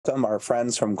welcome our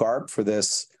friends from GARP for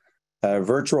this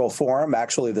virtual forum,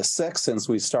 actually the sixth since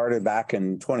we started back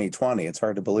in 2020. It's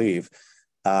hard to believe.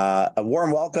 A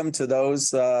warm welcome to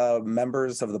those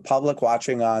members of the public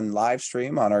watching on live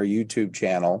stream on our YouTube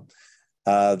channel.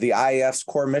 The IEF's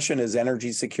core mission is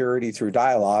energy security through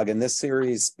dialogue, and this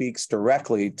series speaks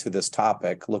directly to this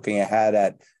topic, looking ahead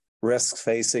at risks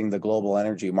facing the global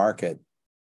energy market.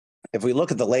 If we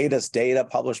look at the latest data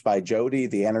published by JODI,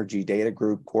 the Energy Data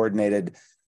Group coordinated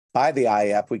by the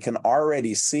IEF, we can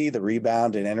already see the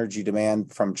rebound in energy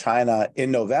demand from China in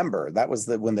November. That was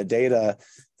when the data,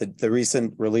 the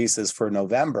recent releases for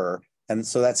November. And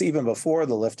so that's even before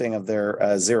the lifting of their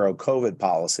zero COVID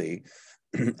policy.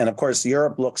 And of course,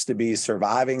 Europe looks to be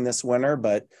surviving this winter,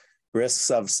 but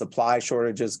risks of supply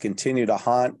shortages continue to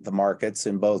haunt the markets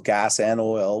in both gas and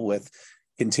oil, with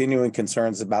continuing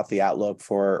concerns about the outlook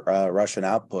for Russian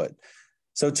output.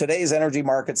 So today's energy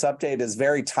markets update is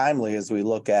very timely as we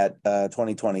look at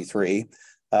 2023.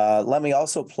 Let me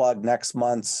also plug next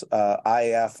month's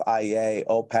IEF-IEA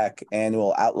OPEC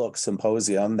Annual Outlook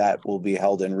Symposium that will be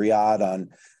held in Riyadh on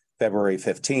February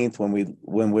 15th,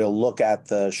 when we'll look at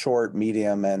the short,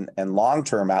 medium, and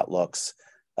long-term outlooks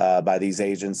by these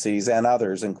agencies and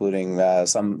others, including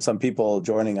some people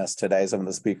joining us today, some of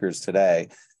the speakers today.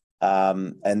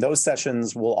 And those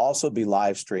sessions will also be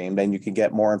live streamed, and you can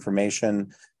get more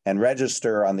information and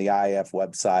register on the IEF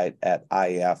website at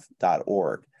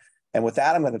ief.org. And with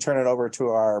that, I'm going to turn it over to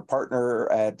our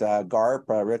partner at GARP,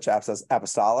 Rich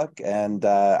Apostolic, and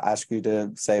ask you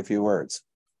to say a few words.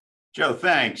 Joe,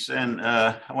 thanks. And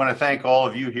I want to thank all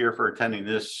of you here for attending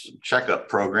this checkup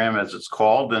program, as it's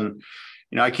called. And,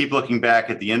 you know, I keep looking back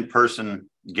at the in-person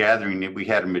gathering that we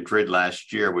had in Madrid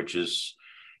last year, which is,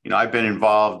 you know, I've been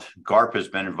involved, GARP has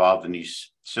been involved in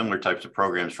these similar types of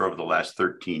programs for over the last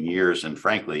 13 years. And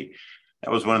frankly,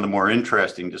 that was one of the more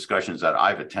interesting discussions that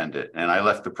I've attended. And I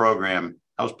left the program,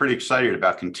 I was pretty excited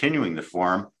about continuing the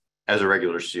forum as a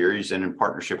regular series and in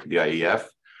partnership with the IEF.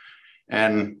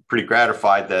 And pretty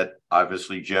gratified that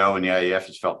obviously Joe and the IEF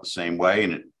has felt the same way.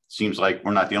 And it seems like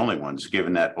we're not the only ones,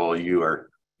 given that all of you are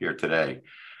here today.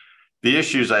 The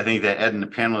issues I think that Ed and the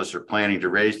panelists are planning to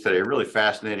raise today are really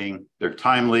fascinating. They're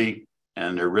timely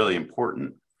and they're really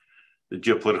important. The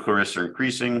geopolitical risks are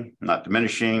increasing, not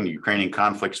diminishing. The Ukrainian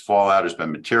conflict's fallout has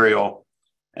been material,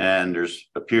 and there's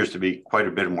appears to be quite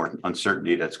a bit of more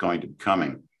uncertainty that's going to be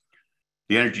coming.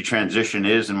 The energy transition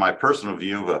is, in my personal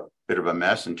view, a bit of a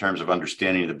mess in terms of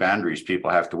understanding the boundaries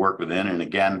people have to work within. And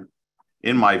again,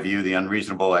 in my view, the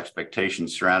unreasonable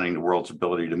expectations surrounding the world's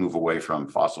ability to move away from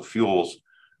fossil fuels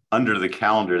under the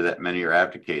calendar that many are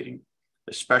advocating,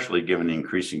 especially given the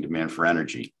increasing demand for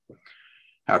energy.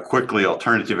 How quickly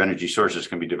alternative energy sources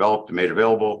can be developed and made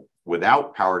available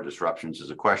without power disruptions is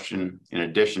a question, in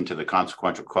addition to the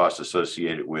consequential costs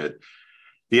associated with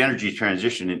the energy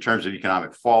transition in terms of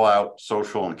economic fallout,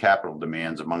 social and capital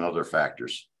demands, among other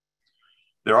factors.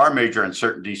 There are major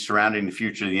uncertainties surrounding the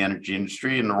future of the energy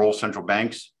industry and the role central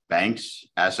banks,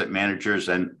 asset managers,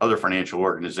 and other financial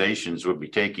organizations will be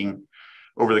taking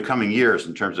over the coming years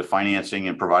in terms of financing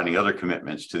and providing other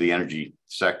commitments to the energy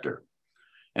sector.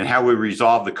 And how we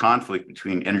resolve the conflict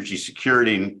between energy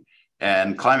security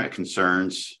and climate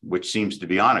concerns, which seems to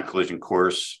be on a collision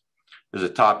course, is a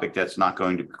topic that's not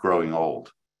going to be growing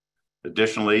old.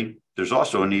 Additionally, there's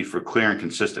also a need for clear and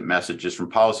consistent messages from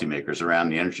policymakers around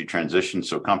the energy transition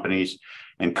so companies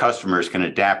and customers can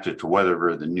adapt it to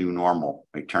whatever the new normal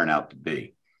may turn out to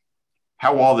be.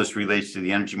 How all this relates to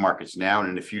the energy markets now and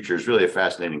in the future is really a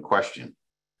fascinating question.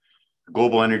 The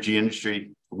global energy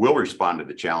industry will respond to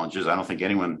the challenges. I don't think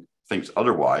anyone thinks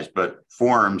otherwise, but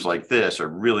forums like this are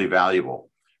really valuable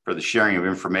for the sharing of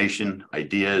information,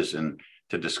 ideas, and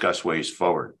to discuss ways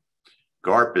forward.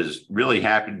 GARP is really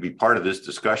happy to be part of this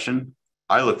discussion.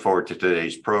 I look forward to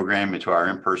today's program and to our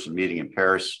in-person meeting in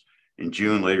Paris in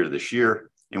June later this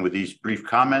year. And with these brief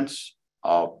comments,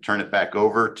 I'll turn it back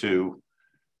over to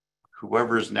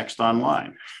whoever is next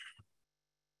online.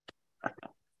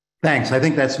 Thanks. I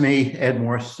think that's me, Ed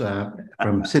Morse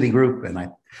from Citigroup, and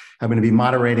I'm going to be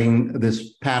moderating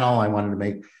this panel. I wanted to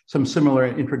make some similar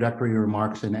introductory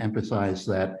remarks and emphasize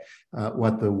that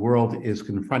what the world is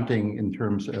confronting in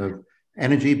terms of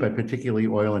energy, but particularly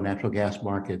oil and natural gas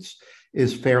markets,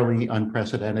 is fairly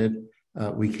unprecedented.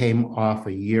 We came off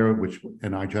a year which,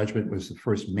 in our judgment, was the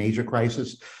first major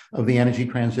crisis of the energy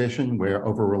transition, where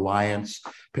over-reliance,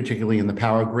 particularly in the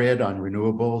power grid on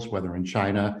renewables, whether in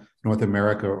China, North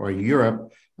America, or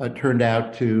Europe, turned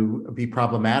out to be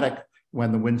problematic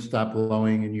when the wind stopped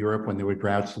blowing in Europe, when there were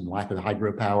droughts and lack of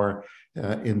hydropower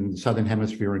in the Southern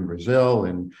Hemisphere in Brazil,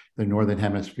 and the Northern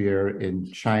Hemisphere in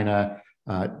China,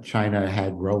 China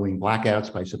had rolling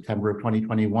blackouts by September of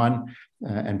 2021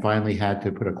 and finally had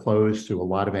to put a close to a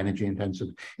lot of energy-intensive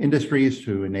industries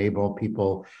to enable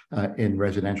people in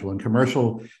residential and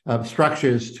commercial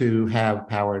structures to have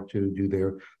power to do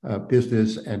their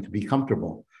business and to be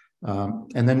comfortable.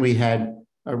 And then we had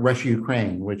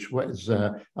Russia-Ukraine, which was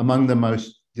among the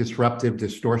most disruptive,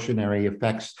 distortionary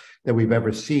effects that we've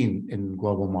ever seen in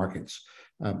global markets.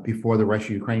 Before the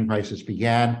Russia-Ukraine crisis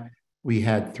began, we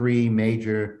had three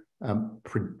major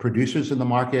producers in the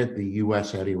market, the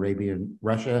US, Saudi Arabia, and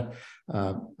Russia.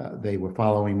 They were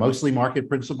following mostly market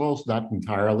principles, not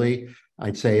entirely.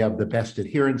 I'd say of the best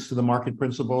adherence to the market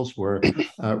principles were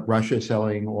Russia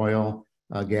selling oil,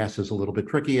 gas is a little bit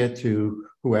trickier, to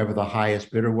whoever the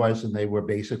highest bidder was, and they were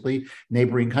basically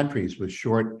neighboring countries with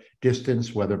short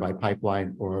distance, whether by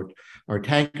pipeline or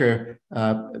tanker,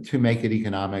 to make it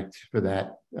economic for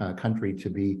that country to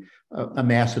be a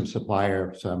massive supplier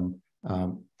of some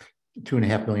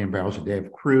 2.5 million barrels a day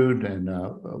of crude and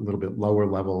a little bit lower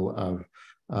level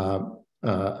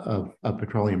of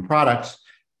petroleum products.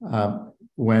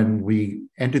 When we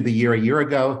entered the year a year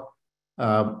ago,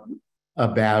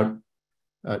 about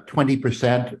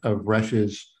 20% of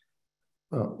Russia's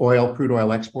crude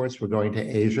oil exports were going to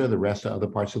Asia, the rest to other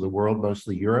parts of the world,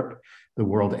 mostly Europe. The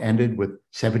world ended with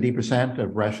 70%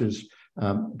 of Russia's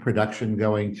production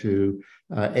going to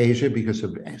Asia because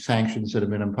of sanctions that have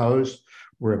been imposed.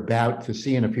 We're about to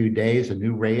see in a few days a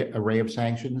new array of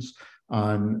sanctions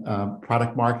on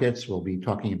product markets. We'll be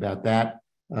talking about that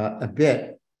a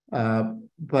bit.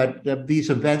 But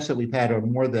these events that we've had are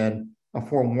more than a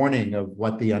forewarning of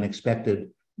what the unexpected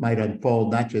might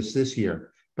unfold, not just this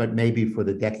year, but maybe for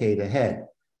the decade ahead.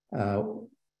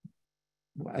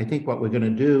 I think what we're going to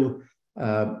do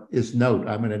is note,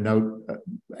 I'm going to note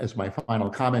as my final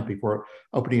comment before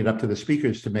opening it up to the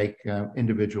speakers to make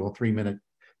individual 3-minute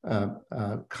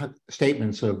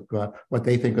statements of what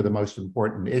they think are the most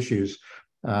important issues.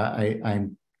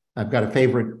 I've got a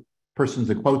favorite person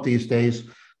to quote these days,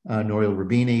 Nouriel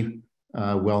Roubini,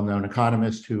 well-known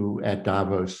economist who at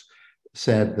Davos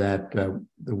said that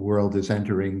the world is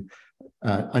entering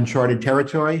uncharted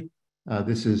territory.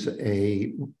 This is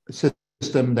a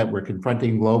system that we're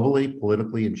confronting globally,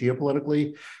 politically and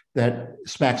geopolitically, that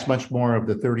smacks much more of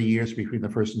the 30 years between the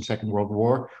First and Second World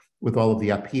War, with all of the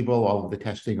upheaval, all of the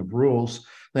testing of rules,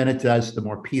 than it does the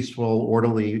more peaceful,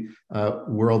 orderly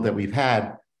world that we've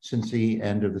had since the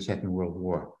end of the Second World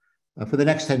War. For the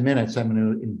next 10 minutes, I'm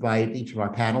going to invite each of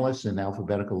our panelists in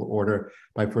alphabetical order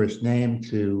by first name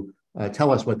to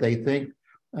tell us what they think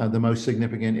the most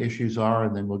significant issues are,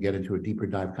 and then we'll get into a deeper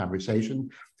dive conversation.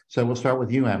 So we'll start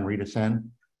with you, Amrita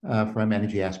Sen, from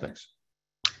Energy Aspects.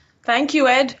 Thank you,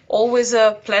 Ed. Always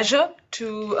a pleasure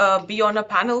to be on a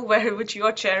panel which you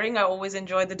are chairing. I always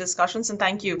enjoy the discussions, and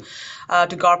thank you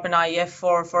to GARP and IEF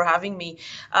for having me.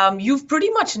 You've pretty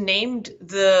much named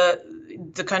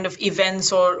the kind of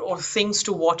events or things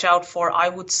to watch out for. I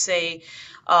would say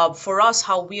for us,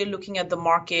 how we are looking at the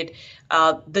market,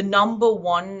 the number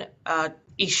one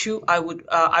issue I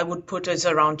would put is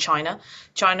around China.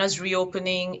 China's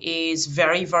reopening is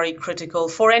very, very critical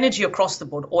for energy across the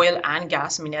board, oil and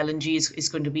gas. I mean, LNG is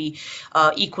going to be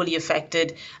equally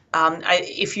affected.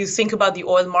 If you think about the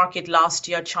oil market last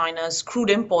year, China's crude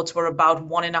imports were about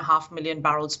 1.5 million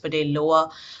barrels per day lower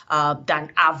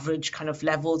than average kind of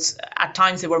levels. At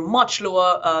times they were much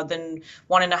lower than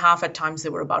 1.5. At times they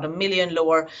were about 1 million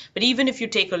lower. But even if you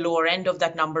take a lower end of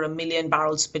that number, 1 million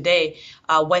barrels per day,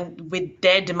 with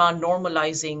their demand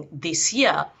normalizing this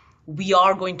year, we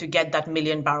are going to get that 1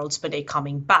 million barrels per day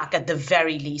coming back at the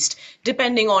very least.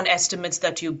 Depending on estimates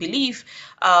that you believe,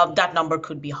 that number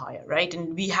could be higher, right?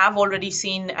 And we have already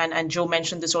seen, and Joe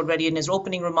mentioned this already in his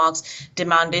opening remarks,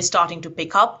 demand is starting to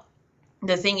pick up.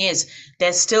 The thing is,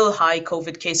 there's still high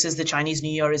COVID cases. The Chinese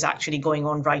New Year is actually going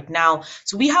on right now.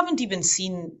 So we haven't even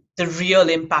seen the real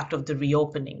impact of the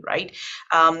reopening, right?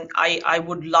 I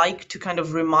would like to kind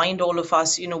of remind all of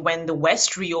us, when the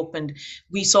West reopened,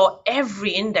 we saw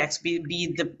every index, be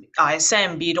it the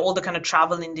ISM, be it all the kind of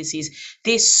travel indices,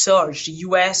 they surged.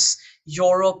 US,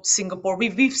 Europe, Singapore,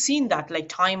 we've seen that like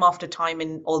time after time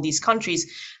in all these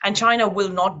countries, and China will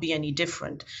not be any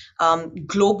different.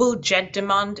 Global jet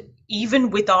demand, even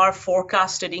with our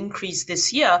forecasted increase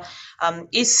this year,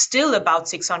 is still about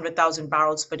 600,000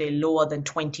 barrels per day lower than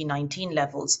 2019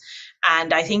 levels.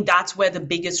 And I think that's where the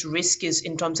biggest risk is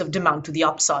in terms of demand to the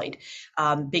upside,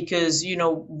 because,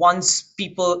 once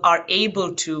people are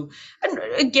able to, and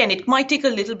again, it might take a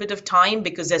little bit of time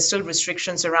because there's still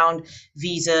restrictions around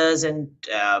visas and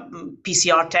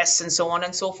PCR tests and so on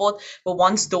and so forth. But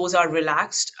once those are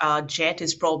relaxed, jet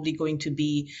is probably going to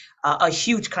be a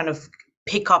huge kind of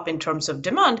pickup in terms of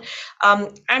demand.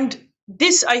 And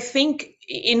this, I think,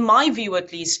 in my view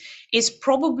at least, is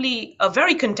probably a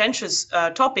very contentious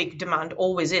topic. Demand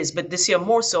always is, but this year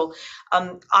more so.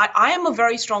 I am a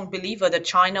very strong believer that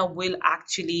China will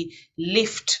actually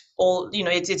lift all,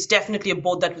 it's definitely a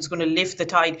boat that was going to lift the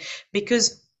tide,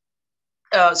 because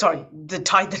the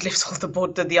tide that lifts all the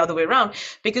boat, the other way around.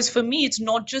 Because for me, it's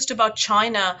not just about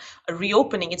China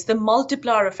reopening, it's the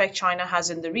multiplier effect China has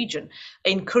in the region.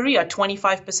 In Korea,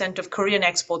 25% of Korean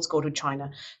exports go to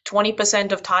China.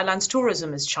 20% of Thailand's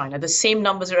tourism is China. The same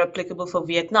numbers are applicable for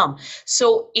Vietnam.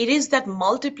 So it is that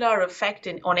multiplier effect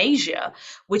on Asia,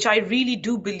 which I really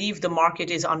do believe the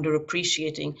market is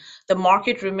underappreciating. The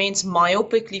market remains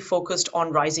myopically focused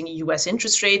on rising US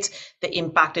interest rates, the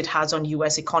impact it has on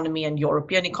US economy and European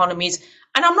economies.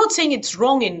 And I'm not saying it's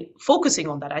wrong in focusing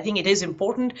on that. I think it is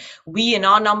important. We, in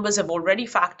our numbers, have already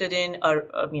factored in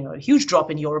a huge drop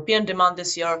in European demand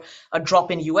this year, a drop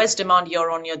in US demand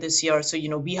year on year this year. So,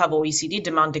 we have OECD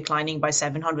demand declining by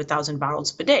 700,000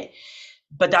 barrels per day.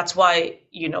 But that's why,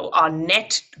 our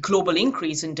net global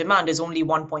increase in demand is only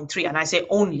 1.3. And I say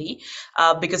only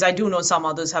because I do know some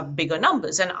others have bigger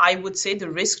numbers. And I would say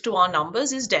the risk to our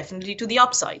numbers is definitely to the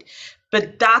upside.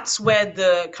 But that's where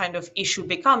the kind of issue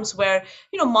becomes, where,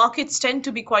 markets tend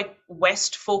to be quite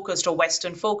West focused or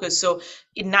Western focused. So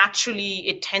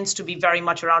it tends to be very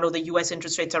much around, the US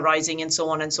interest rates are rising and so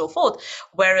on and so forth.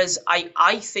 Whereas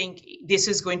I think this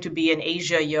is going to be an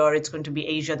Asia year. It's going to be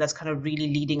Asia that's kind of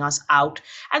really leading us out.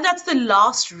 And that's the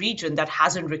last region that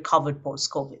hasn't recovered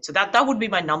post-COVID. So that would be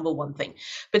my number one thing.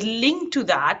 But linked to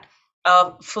that,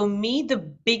 for me, the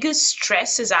biggest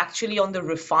stress is actually on the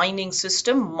refining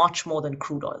system, much more than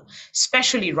crude oil,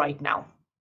 especially right now.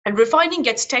 And refining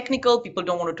gets technical. People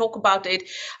don't want to talk about it.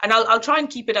 And I'll try and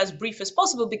keep it as brief as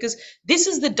possible, because this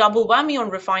is the double whammy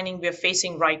on refining we're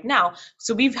facing right now.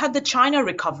 So we've had the China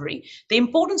recovery. The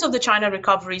importance of the China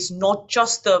recovery is not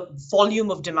just the volume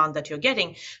of demand that you're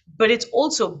getting, but it's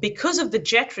also because of the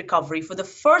jet recovery. For the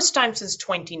first time since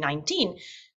 2019,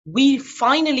 we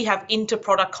finally have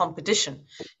inter-product competition.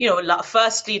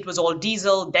 Firstly, it was all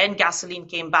diesel, then gasoline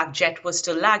came back, jet was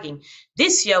still lagging.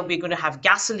 This year, we're going to have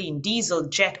gasoline, diesel,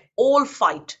 jet, all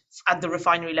fight at the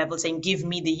refinery level saying, give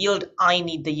me the yield. I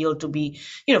need the yield to be,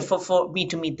 for me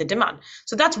to meet the demand.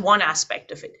 So that's one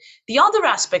aspect of it. The other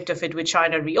aspect of it with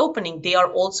China reopening, they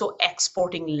are also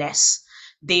exporting less.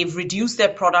 They've reduced their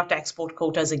product export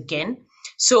quotas again.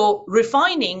 So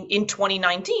refining in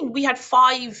 2019, we had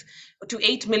 5 to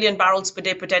 8 million barrels per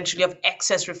day potentially of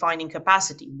excess refining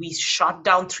capacity. We shut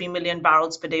down 3 million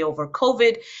barrels per day over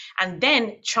COVID. And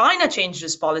then China changed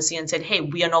its policy and said, hey,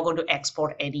 we are not going to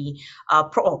export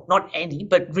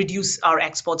but reduce our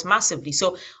exports massively.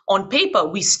 So on paper,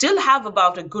 we still have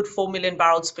about a good 4 million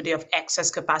barrels per day of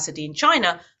excess capacity in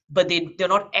China, but they're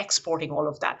not exporting all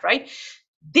of that, right?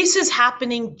 This is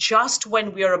happening just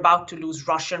when we are about to lose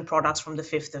Russian products from the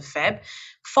 5th of Feb,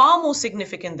 far more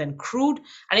significant than crude.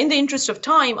 And in the interest of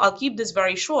time, I'll keep this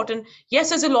very short. And yes,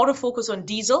 there's a lot of focus on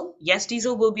diesel. Yes,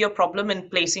 diesel will be a problem in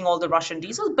placing all the Russian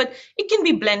diesel, but it can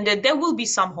be blended. There will be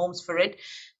some homes for it.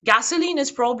 Gasoline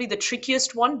is probably the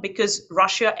trickiest one because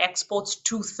Russia exports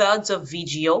 2/3 of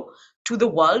VGO to the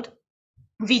world.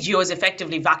 VGO is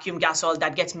effectively vacuum gas oil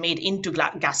that gets made into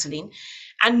gasoline.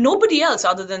 And nobody else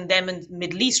other than them in the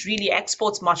Middle East really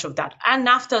exports much of that. And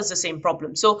naphtha is the same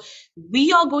problem. So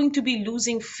we are going to be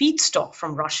losing feedstock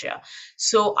from Russia.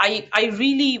 So I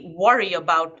really worry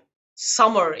about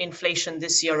summer inflation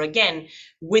this year again,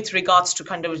 with regards to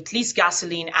kind of at least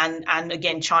gasoline and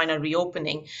again, China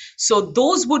reopening. So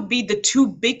those would be the two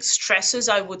big stresses,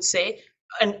 I would say,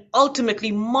 and ultimately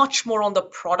much more on the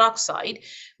product side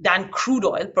than crude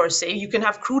oil per se. You can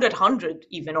have crude at 100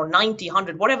 even, or 90,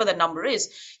 100, whatever the number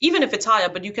is, even if it's higher,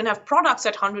 but you can have products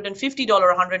at $150,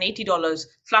 $180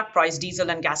 flat price, diesel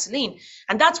and gasoline.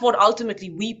 And that's what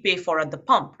ultimately we pay for at the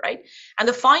pump, right? And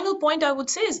the final point I would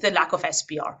say is the lack of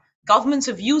SPR. Governments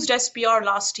have used SPR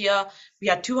last year. We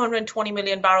had 220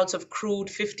 million barrels of crude,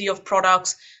 50 of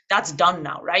products. That's done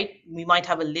now, right? We might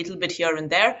have a little bit here and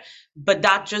there, but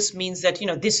that just means that,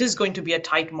 this is going to be a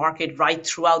tight market right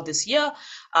throughout this year.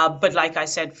 But like I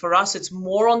said, for us, it's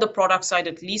more on the product side,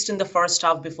 at least in the first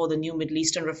half before the new Middle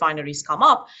Eastern refineries come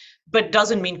up. But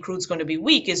doesn't mean crude's going to be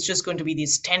weak. It's just going to be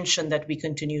this tension that we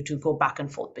continue to go back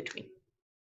and forth between.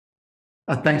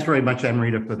 Thanks very much,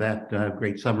 Amrita, for that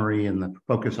great summary and the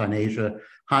focus on Asia.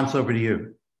 Hans, over to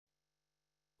you.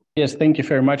 Yes, thank you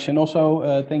very much. And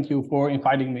also thank you for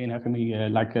inviting me and having me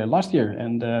last year.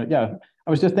 And yeah, I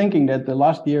was just thinking that the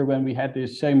last year when we had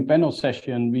this same panel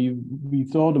session, we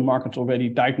saw the markets already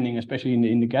tightening, especially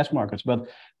in the gas markets. But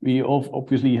we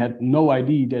obviously had no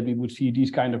idea that we would see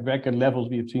these kind of record levels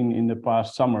we have seen in the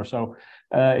past summer. So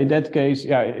in that case,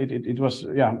 yeah, it was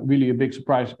really a big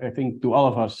surprise, I think, to all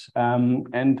of us.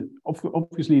 And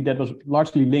obviously that was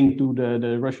largely linked to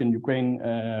the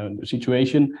Russian-Ukraine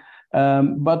situation.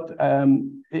 But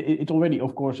it already,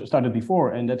 of course, started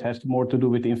before, and that has more to do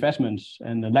with the investments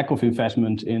and the lack of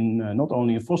investment in not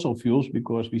only in fossil fuels,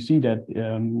 because we see that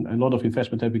a lot of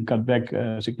investment have been cut back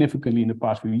significantly in the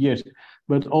past few years,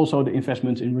 but also the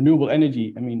investments in renewable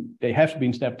energy. I mean, they have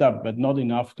been stepped up, but not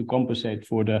enough to compensate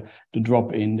for the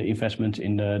drop in the investments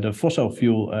in the fossil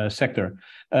fuel sector.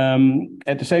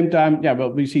 At the same time, yeah,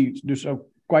 well, we see there's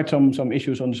quite some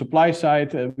issues on the supply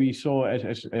side. We saw,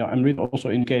 as Amrit also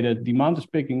indicated, demand is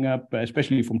picking up,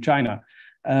 especially from China.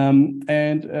 That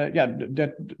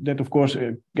of course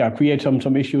creates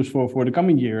some issues for the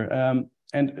coming year.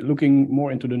 And looking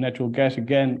more into the natural gas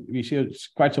again, we see it's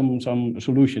quite some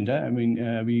solutions. I mean,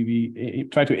 we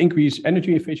try to increase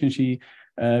energy efficiency.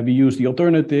 We use the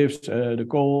alternatives, the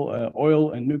coal,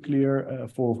 oil, and nuclear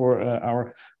for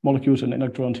our molecules and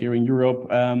electrons here in Europe.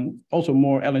 Also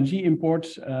more LNG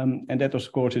imports, and that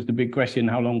of course is the big question: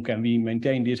 how long can we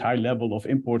maintain this high level of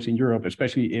imports in Europe,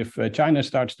 especially if China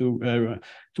starts to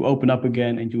open up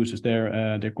again and uses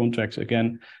their contracts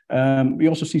again. We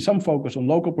also see some focus on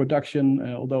local production,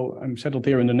 although I'm settled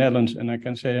here in the Netherlands, and I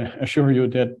can assure you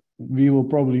that we will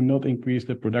probably not increase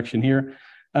the production here.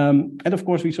 And of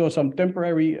course, we saw some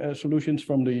temporary solutions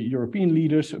from the European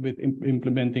leaders with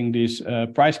implementing this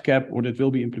price cap, or that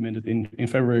will be implemented in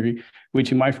February,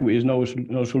 which in my view is no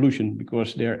solution,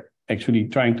 because they're actually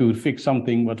trying to fix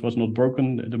something what was not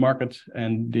broken, the market,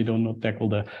 and they do not tackle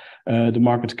the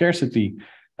market scarcity.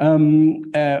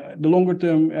 The longer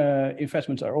term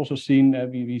investments are also seen.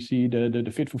 We see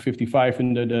the Fit for 55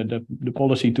 and the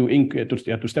policy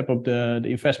to step up the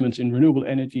investments in renewable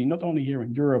energy, not only here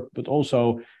in Europe, but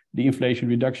also the Inflation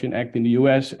Reduction Act in the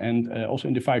US, and also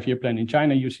in the 5-year plan in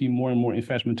China. You see more and more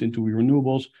investments into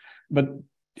renewables, but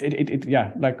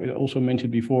like I also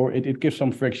mentioned before, it gives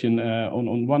some friction.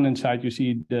 On one hand side, you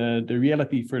see the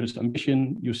reality versus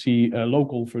ambition. You see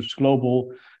local versus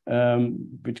global,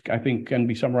 which I think can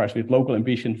be summarized with local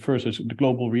ambition versus the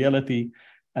global reality.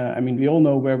 I mean, we all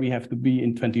know where we have to be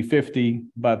in 2050,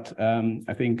 but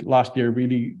I think last year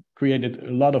really created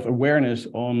a lot of awareness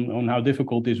on how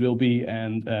difficult this will be.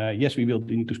 And yes, we will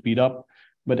need to speed up,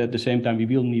 but at the same time, we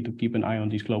will need to keep an eye on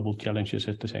these global challenges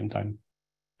at the same time.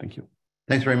 Thank you.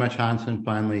 Thanks very much, Hans. And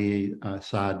finally,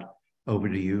 Saad, over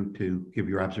to you to give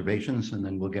your observations, and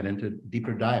then we'll get into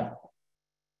deeper dive.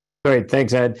 Great,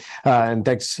 thanks, Ed, and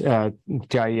thanks to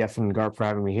IEF and GARP for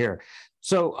having me here.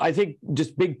 So I think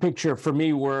just big picture for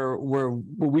me, where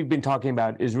what we've been talking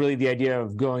about is really the idea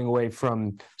of going away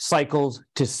from cycles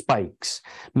to spikes,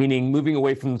 meaning moving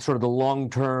away from sort of the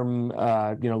long-term,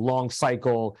 long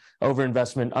cycle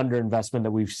overinvestment, underinvestment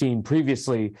that we've seen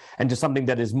previously, and to something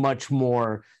that is much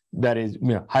more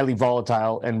highly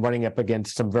volatile and running up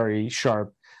against some very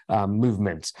sharp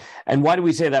movements. And why do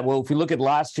we say that? Well, if you look at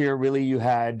last year, really you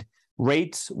had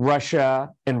rates, Russia,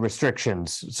 and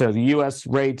restrictions. So the US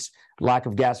rates, lack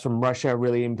of gas from Russia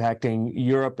really impacting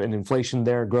Europe and inflation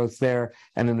there, growth there,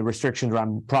 and then the restrictions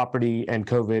around property and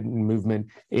COVID movement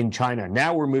in China.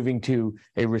 Now we're moving to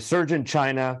a resurgent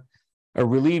China, a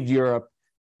relieved Europe,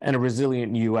 and a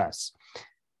resilient US.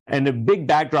 And the big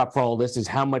backdrop for all this is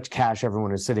how much cash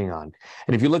everyone is sitting on.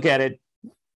 And if you look at it,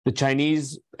 the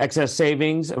Chinese excess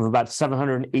savings of about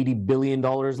 $780 billion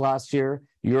last year,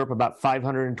 Europe about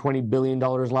 $520 billion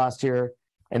last year,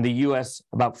 and the US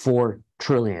about $4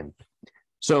 trillion.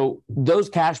 So those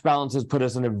cash balances put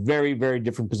us in a very, very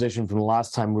different position from the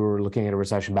last time we were looking at a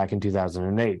recession back in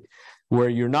 2008, where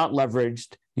you're not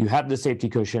leveraged, you have the safety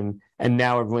cushion, and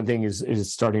now everything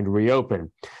is starting to reopen.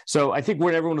 So I think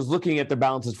when everyone was looking at their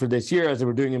balances for this year, as they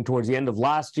were doing them towards the end of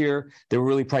last year, they were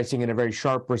really pricing in a very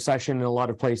sharp recession in a lot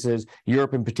of places.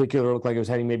 Europe in particular looked like it was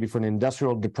heading maybe for an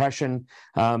industrial depression.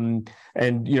 And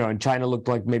China looked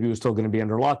like maybe it was still going to be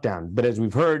under lockdown. But as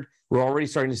we've heard, we're already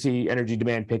starting to see energy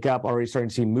demand pick up, already starting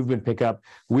to see movement pick up.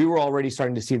 We were already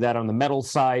starting to see that on the metal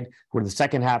side, where the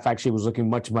second half actually was looking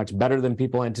much, much better than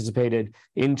people anticipated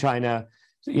in China.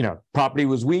 Property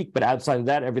was weak, but outside of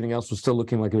that, everything else was still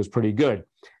looking like it was pretty good.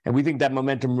 And we think that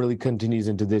momentum really continues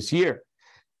into this year.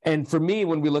 And for me,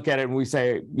 when we look at it and we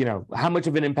say, how much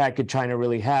of an impact could China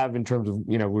really have in terms of,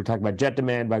 we're talking about jet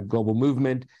demand, about global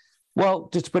movement. Well,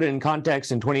 just to put it in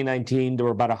context, in 2019, there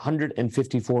were about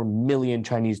 154 million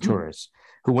Chinese tourists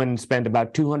who went and spent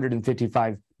about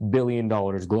 $255 billion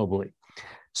globally.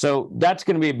 So that's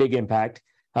going to be a big impact.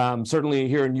 Certainly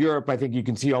here in Europe, I think you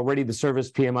can see already the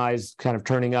service PMIs kind of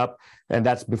turning up, and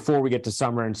that's before we get to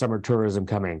summer and summer tourism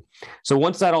coming. So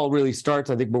once that all really starts,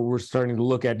 I think what we're starting to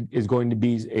look at is going to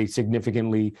be a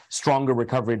significantly stronger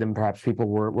recovery than perhaps people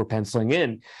were penciling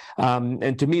in.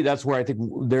 And to me, that's where I think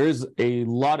there is a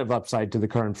lot of upside to the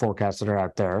current forecasts that are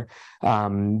out there,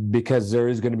 because there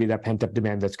is going to be that pent-up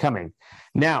demand that's coming.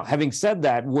 Now, having said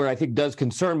that, where I think does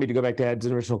concern me, to go back to Ed's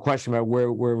original question about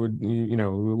where would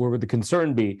the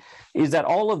concern be, is that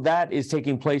all of that is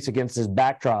taking place against this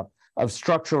backdrop of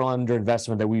structural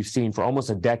underinvestment that we've seen for almost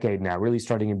a decade now, really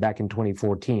starting back in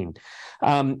 2014.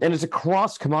 And it's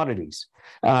across commodities.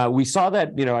 We saw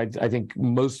that, I think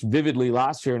most vividly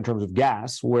last year in terms of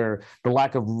gas, where the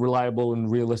lack of reliable and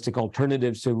realistic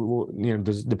alternatives to,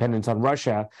 the dependence on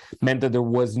Russia meant that there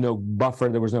was no buffer,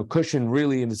 there was no cushion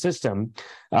really in the system,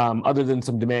 other than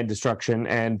some demand destruction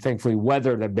and thankfully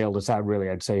weather that bailed us out really,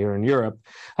 I'd say, here in Europe.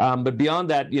 But beyond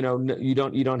that, you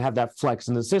don't have that flex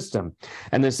in the system.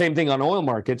 And the same thing on oil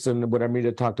markets, and what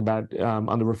Amrita talked about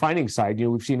on the refining side,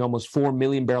 we've seen almost 4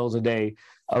 million barrels a day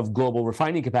of global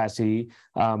refining capacity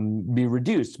be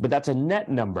reduced. But that's a net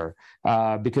number,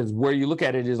 because where you look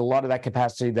at it is a lot of that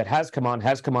capacity that has come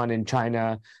on in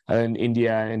China and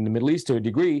India and the Middle East to a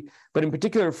degree. But in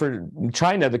particular for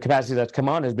China, the capacity that's come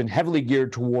on has been heavily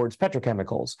geared towards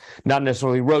petrochemicals, not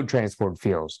necessarily road transport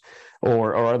fuels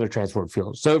or other transport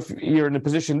fuels. So if you're in a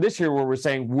position this year where we're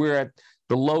saying we're at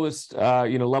the lowest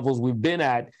levels we've been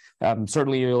at,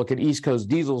 certainly you look at East Coast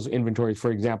diesel's inventories,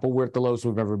 for example, we're at the lowest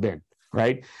we've ever been,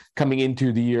 right? Coming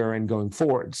into the year and going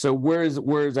forward. So where is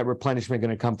that replenishment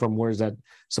going to come from? Where is that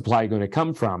supply going to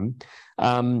come from?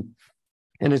 And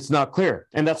it's not clear.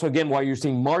 And that's, again, why you're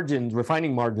seeing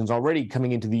refining margins already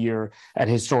coming into the year at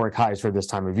historic highs for this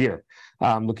time of year,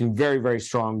 looking very, very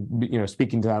strong,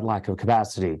 speaking to that lack of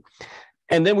capacity.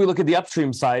 And then we look at the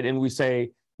upstream side and we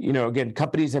say, again,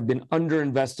 companies have been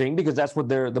underinvesting because that's what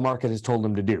the market has told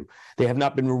them to do. They have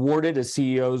not been rewarded as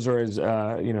CEOs or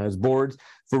as boards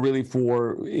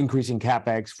for increasing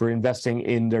capex, for investing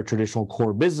in their traditional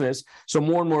core business. So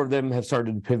more and more of them have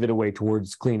started to pivot away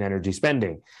towards clean energy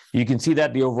spending. You can see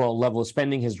that the overall level of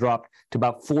spending has dropped to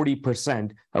about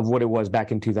 40% of what it was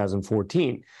back in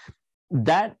 2014.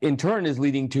 That in turn is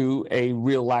leading to a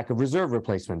real lack of reserve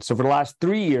replacement. So for the last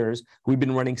 3 years, we've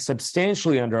been running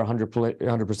substantially under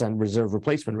 100% reserve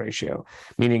replacement ratio,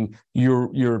 meaning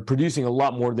you're producing a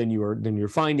lot more than you're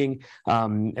finding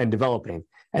and developing.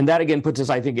 And that again puts us,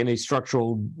 I think, in a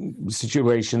structural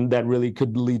situation that really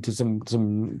could lead to some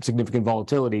significant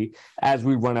volatility as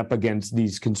we run up against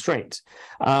these constraints.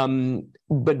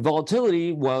 But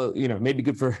volatility, while may be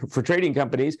good for trading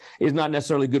companies, is not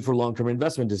necessarily good for long-term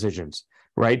investment decisions,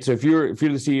 right? So if you're the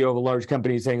CEO of a large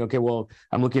company saying, okay, well,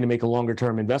 I'm looking to make a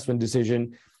longer-term investment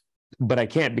decision, but I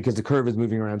can't because the curve is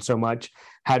moving around so much,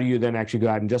 how do you then actually go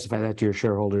out and justify that to your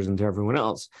shareholders and to everyone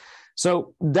else?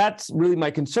 So that's really my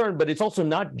concern, but it's also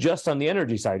not just on the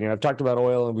energy side. I've talked about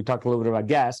oil and we talked a little bit about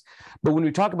gas, but when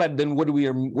we talk about then what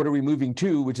are we moving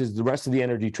to, which is the rest of the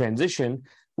energy transition,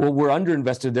 well, we're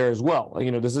underinvested there as well.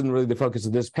 This isn't really the focus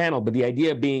of this panel, but the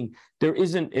idea being there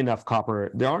isn't enough copper.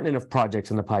 There aren't enough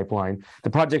projects in the pipeline. The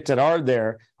projects that are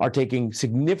there are taking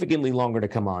significantly longer to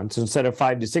come on. So instead of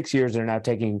 5 to 6 years, they're now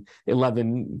taking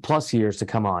 11 plus years to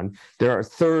come on. They're a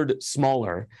third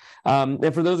smaller.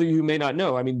 And for those of you who may not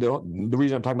know, the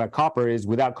reason I'm talking about copper is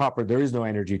without copper, there is no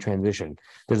energy transition.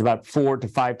 There's about 4 to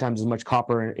 5 times as much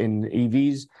copper in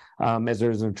EVs as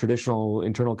there's in a traditional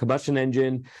internal combustion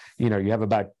engine. You have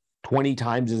about 20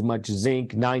 times as much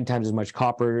zinc, 9 times as much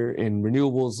copper in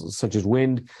renewables such as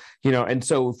wind, and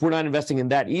so if we're not investing in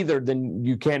that either, then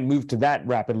you can't move to that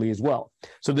rapidly as well.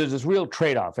 So there's this real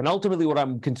trade-off. And ultimately what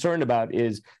I'm concerned about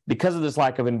is because of this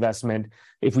lack of investment,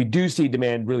 if we do see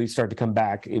demand really start to come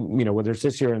back, whether it's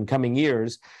this year and coming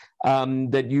years,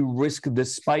 that you risk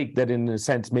this spike that in a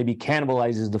sense maybe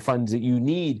cannibalizes the funds that you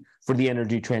need for the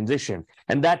energy transition.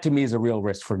 And that to me is a real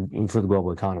risk for the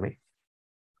global economy.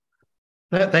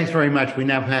 Thanks very much. We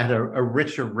now had a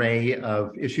rich array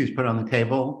of issues put on the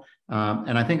table.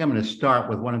 And I think I'm going to start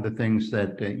with one of the things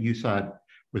that Yusad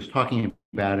was talking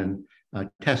about and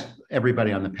test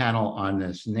everybody on the panel on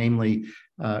this. Namely,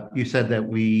 you said that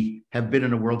we have been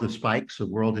in a world of spikes, a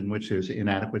world in which there's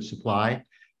inadequate supply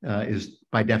is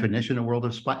by definition a world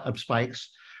of spikes.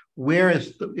 Where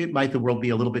might the world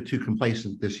be a little bit too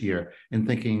complacent this year in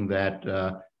thinking that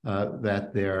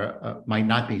that there might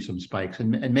not be some spikes.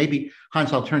 And maybe,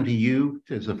 Hans, I'll turn to you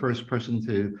as the first person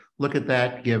to look at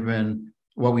that, given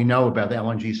what we know about the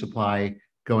LNG supply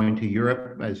going to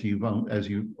Europe, as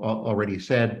you already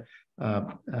said,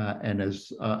 and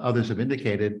as others have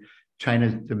indicated,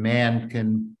 China's demand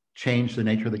can change the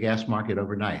nature of the gas market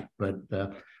overnight. But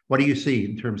what do you see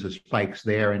in terms of spikes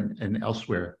there and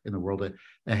elsewhere in the world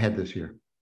ahead this year?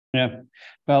 Yeah,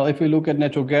 well, if we look at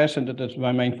natural gas, and that's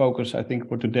my main focus, I think,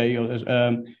 for today,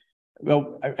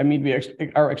 well, I mean, we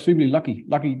are extremely lucky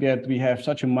that we have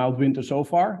such a mild winter so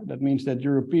far. That means that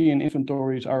European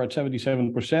inventories are at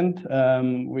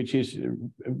 77%, which is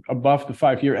above the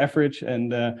 5-year average.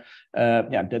 And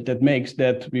yeah, that makes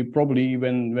that we probably,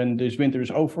 when this winter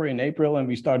is over in April and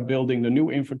we start building the new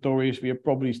inventories, we are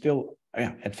probably still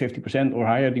at 50% or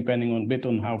higher, depending on a bit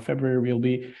on how February will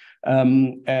be.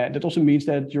 That also means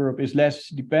that Europe is less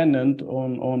dependent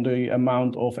on the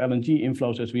amount of LNG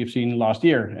inflows as we've seen last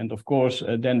year. And of course,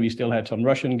 then we still had some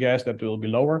Russian gas that will be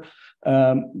lower.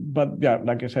 But yeah,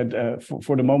 like I said,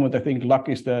 for the moment, I think luck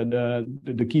is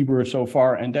the key word so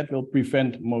far, and that will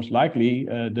prevent most likely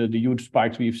the huge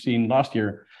spikes we've seen last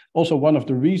year. Also, one of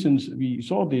the reasons we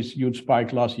saw this huge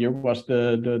spike last year was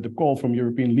the call from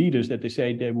European leaders that they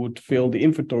say they would fill the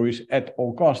inventories at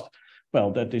all cost.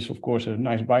 Well, that is, of course, a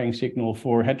nice buying signal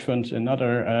for hedge funds and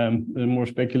other more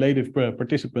speculative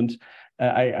participants.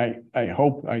 I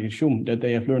hope, I assume that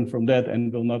they have learned from that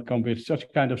and will not come with such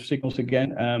kind of signals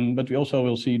again. But we also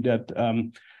will see that,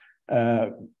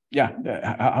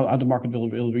 how the market will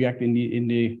react with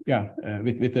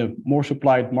the more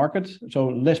supplied markets. So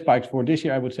less spikes for this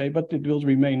year, I would say, but it will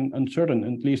remain uncertain,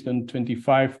 at least in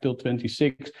 25 till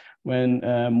 26, when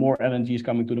more LNG is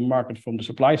coming to the market from the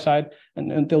supply side.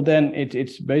 And until then,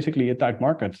 it's basically a tight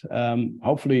market.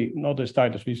 Hopefully not as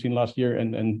tight as we've seen last year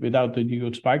and without the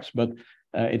huge spikes, but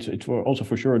it's also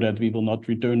for sure that we will not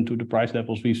return to the price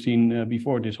levels we've seen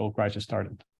before this whole crisis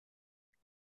started.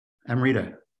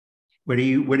 Amrita, where do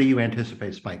you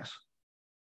anticipate spikes?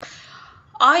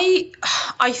 I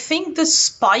think the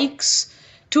spikes,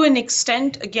 to an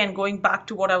extent, again, going back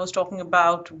to what I was talking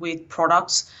about with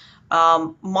products,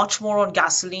 much more on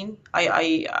gasoline,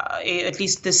 at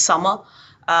least this summer.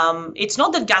 It's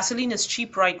not that gasoline is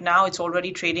cheap right now. It's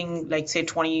already trading like, say,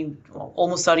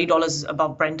 almost $30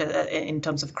 above Brent in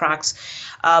terms of cracks.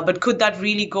 But could that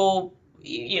really go?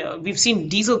 You know, we've seen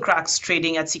diesel cracks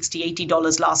trading at $60,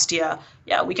 $80 last year.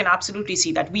 Yeah, we can absolutely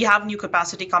see that. We have new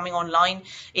capacity coming online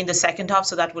in the second half,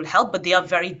 so that will help, but they are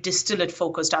very distillate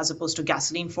focused as opposed to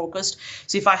gasoline focused.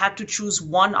 So if I had to choose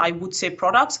one, I would say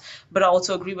products, but I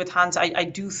also agree with Hans. I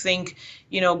do think,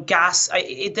 you know, gas,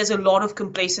 there's a lot of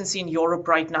complacency in Europe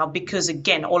right now because,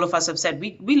 again, all of us have said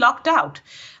we lucked out.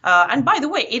 And by the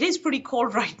way, it is pretty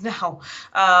cold right now,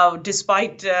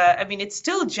 despite, I mean, it's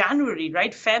still January,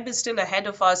 right? Feb is still ahead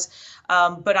of us.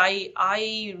 But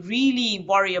I really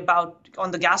worry about, on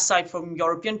the gas side from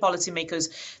European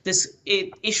policymakers, this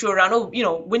issue around,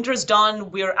 winter is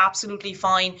done, we're absolutely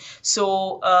fine.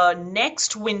 So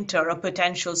next winter, a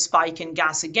potential spike in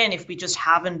gas again, if we just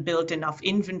haven't built enough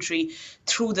inventory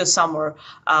through the summer.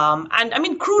 And I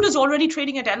mean, crude is already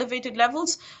trading at elevated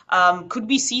levels. Could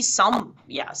we see some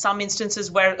instances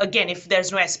where, again, if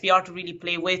there's no SPR to really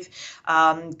play with,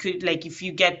 like if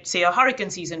you get, say, a hurricane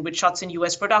season which shuts in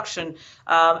US production,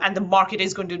 and the market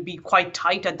is going to be quite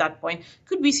tight at that point,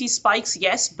 could we see spikes?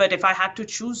 Yes, but if I had to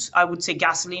choose, I would say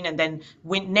gasoline, and then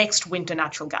next winter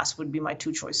natural gas would be my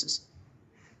two choices.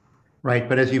 Right,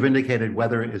 but as you've indicated,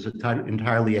 weather is an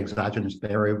entirely exogenous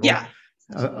variable,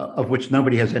 of which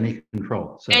nobody has any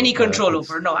control. So, any control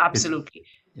over? No, absolutely.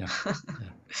 Yeah.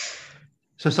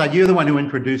 So, Saad, you're the one who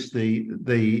introduced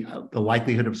the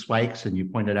likelihood of spikes, and you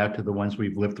pointed out to the ones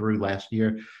we've lived through last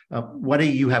year. What do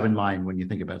you have in mind when you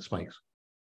think about spikes?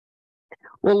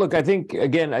 Well, look, I think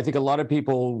a lot of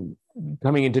people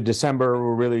coming into December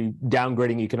were really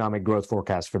downgrading economic growth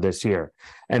forecasts for this year.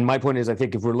 And my point is, I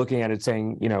think if we're looking at it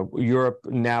saying, Europe,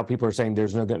 now people are saying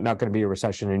there's not going to be a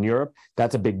recession in Europe.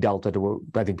 That's a big delta to what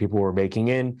I think people were baking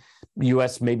in.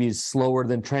 US maybe is slower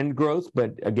than trend growth,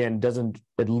 but again, doesn't,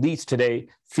 at least today,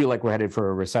 feel like we're headed for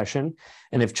a recession.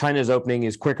 And if China's opening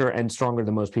is quicker and stronger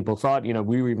than most people thought,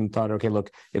 we even thought, okay,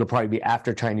 look, it'll probably be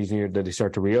after Chinese New Year that they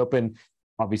start to reopen.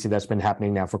 Obviously, that's been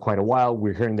happening now for quite a while.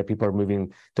 We're hearing that people are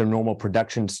moving their normal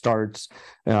production starts,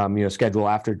 schedule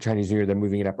after Chinese New Year. They're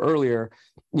moving it up earlier.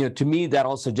 To me, that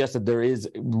all suggests that there is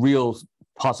real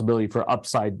possibility for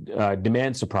upside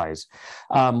demand surprise.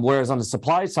 Whereas on the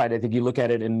supply side, I think you look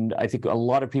at it, and I think a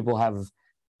lot of people have,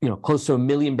 close to 1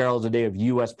 million barrels a day of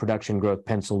U.S. production growth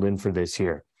penciled in for this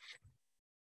year.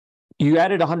 You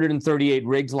added 138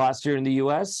 rigs last year in the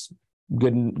U.S.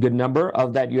 good number.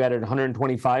 Of that, you added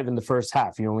 125 in the first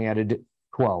half. You only added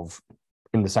 12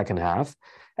 in the second half.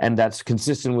 And that's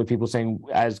consistent with people saying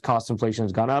as cost inflation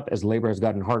has gone up, as labor has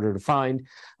gotten harder to find,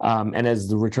 and as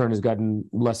the return has gotten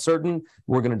less certain,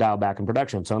 we're going to dial back in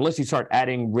production. So unless you start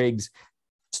adding rigs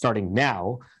starting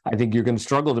now, I think you're going to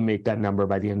struggle to make that number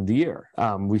by the end of the year.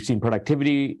 We've seen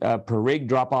productivity per rig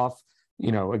drop off.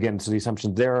 Again, so the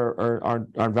assumptions there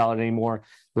aren't valid anymore.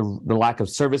 The lack of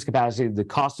service capacity, the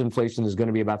cost inflation is going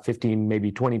to be about 15,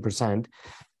 maybe 20%.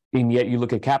 And yet you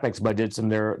look at CapEx budgets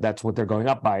and that's what they're going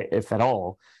up by, if at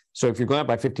all. So if you're going up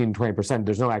by 15, 20%,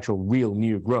 there's no actual real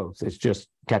new growth. It's just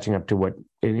catching up to what,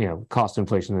 cost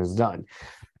inflation has done.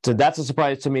 So that's a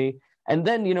surprise to me. And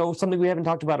then, something we haven't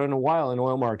talked about in a while in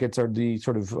oil markets are the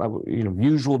sort of,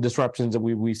 usual disruptions that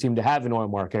we seem to have in oil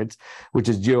markets, which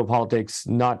is geopolitics,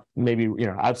 not maybe,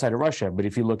 outside of Russia. But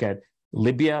if you look at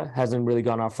Libya, hasn't really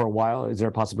gone off for a while. Is there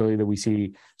a possibility that we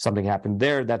see something happen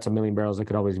there? That's 1 million barrels that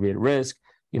could always be at risk.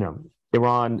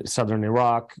 Iran, southern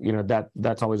Iraq,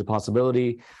 that's always a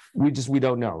possibility. We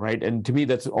don't know, right? And to me,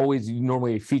 that's always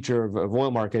normally a feature of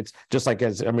oil markets, just like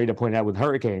as Amrita pointed out with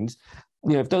hurricanes.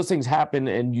 If those things happen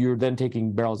and you're then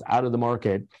taking barrels out of the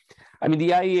market, I mean, the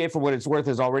IEA, for what it's worth,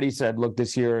 has already said, look,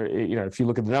 this year, if you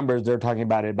look at the numbers, they're talking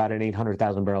about an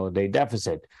 800,000 barrel a day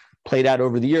deficit. Played out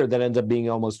over the year, that ends up being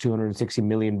almost 260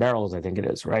 million barrels, I think it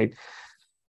is, right?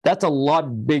 That's a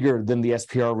lot bigger than the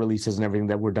SPR releases and everything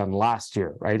that were done last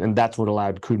year, right? And that's what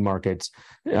allowed crude markets,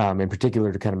 in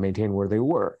particular, to kind of maintain where they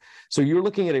were. So you're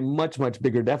looking at a much, much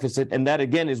bigger deficit. And that,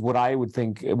 again, is what I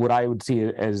would see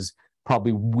as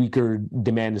probably weaker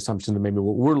demand assumption than maybe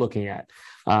what we're looking at.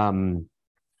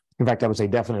 In fact, I would say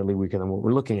definitely weaker than what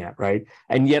we're looking at, right?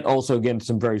 And yet also, again,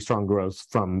 some very strong growth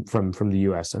from the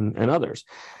US and others.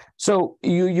 So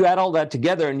you add all that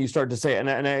together and you start to say, and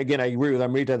again, I agree with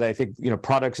Amrita that I think,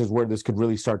 products is where this could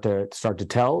really start to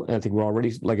tell. And I think we're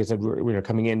already, like I said, we're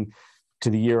coming in to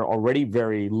the year already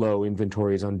very low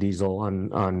inventories on diesel,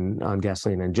 on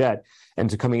gasoline and jet. And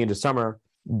so coming into summer,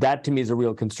 that to me is a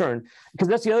real concern, because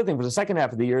that's the other thing for the second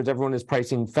half of the year is everyone is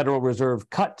pricing Federal Reserve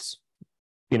cuts,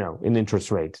 in interest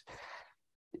rates.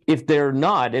 If they're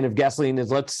not, and if gasoline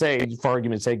is, let's say, for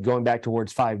argument's sake, going back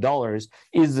towards $5,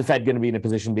 is the Fed going to be in a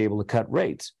position to be able to cut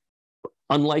rates?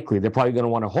 Unlikely. They're probably going to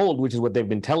want to hold, which is what they've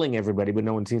been telling everybody, but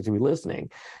no one seems to be listening.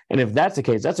 And if that's the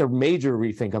case, that's a major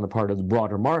rethink on the part of the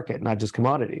broader market, not just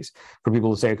commodities, for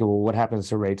people to say, okay, well, what happens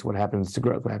to rates? What happens to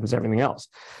growth? What happens to everything else?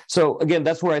 So again,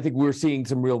 that's where I think we're seeing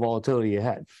some real volatility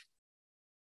ahead.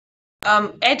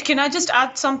 Ed, can I just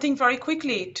add something very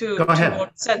quickly to Go ahead.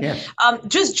 what said? Yeah.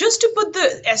 Just to put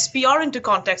the SPR into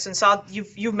context, and Saad,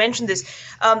 you've mentioned this.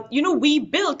 We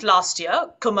built last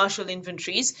year commercial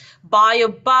inventories by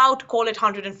about, call it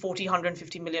 140,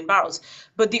 150 million barrels.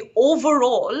 But the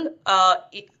overall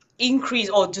increase,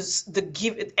 or just the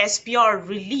SPR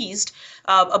released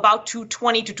about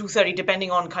 220 to 230, depending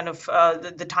on kind of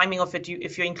the timing of it,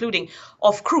 if you're including,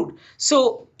 of crude.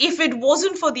 So if it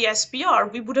wasn't for the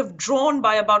SPR, we would have drawn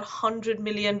by about 100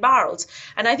 million barrels.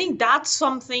 And I think that's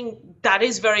something that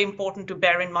is very important to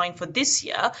bear in mind for this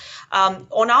year.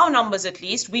 On our numbers, at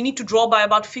least, we need to draw by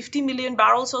about 50 million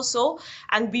barrels or so.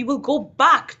 And we will go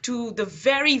back to the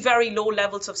very, very low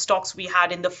levels of stocks we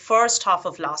had in the first half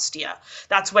of last year.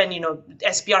 That's when,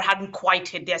 SPR hadn't quite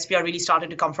hit. The SPR really started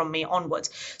to come from May onwards.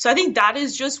 So I think that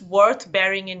is just worth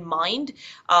bearing in mind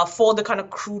for the kind of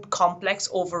crude complex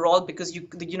overall, because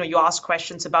you ask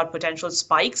questions about potential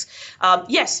spikes.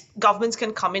 Yes, governments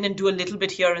can come in and do a little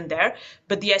bit here and there,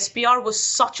 but the SPR was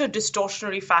such a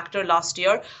distortionary factor last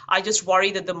year. I just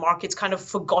worry that the market's kind of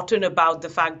forgotten about the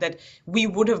fact that we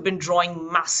would have been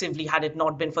drawing massively had it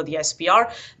not been for the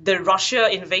SPR. The Russia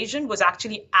invasion was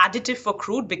actually additive for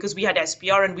crude because we had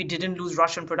SPR and we didn't lose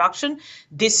Russian production.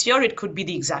 This year, it could be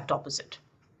the exact opposite.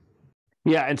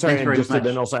 Yeah, and sorry, and just to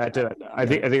then also add to that, I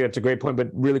think that's a great point, but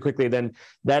really quickly then,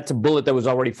 that's a bullet that was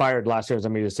already fired last year, as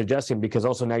Amrita is suggesting, because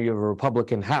also now you have a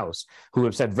Republican House who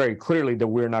have said very clearly that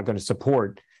we're not going to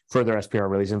support further SPR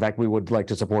release. In fact, we would like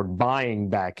to support buying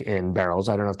back in barrels.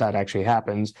 I don't know if that actually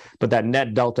happens, but that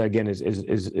net delta, again,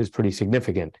 is pretty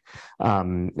significant.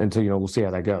 And so, we'll see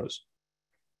how that goes.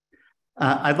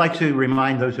 I'd like to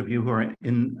remind those of you who are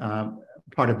in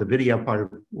part of the video, part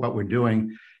of what we're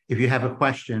doing, if you have a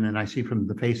question, and I see from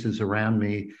the faces around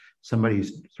me, some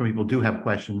people do have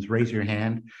questions, raise your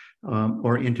hand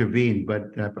or intervene, but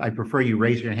I prefer you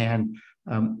raise your hand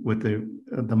with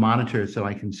the monitor so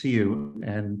I can see you,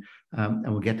 and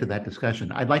we'll get to that discussion.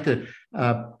 I'd like to,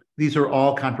 these are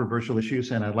all controversial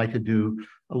issues, and I'd like to do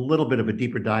a little bit of a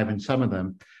deeper dive in some of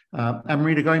them.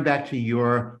 Amrita, going back to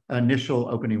your initial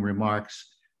opening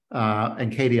remarks,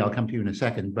 and Katie, I'll come to you in a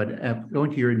second, but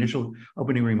going to your initial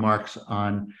opening remarks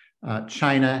on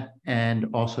China and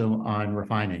also on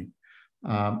refining.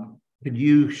 Could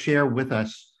you share with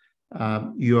us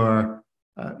your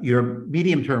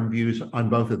medium-term views on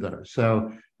both of those?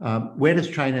 So where does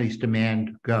Chinese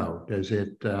demand go? Does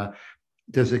it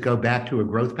go back to a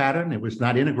growth pattern? It was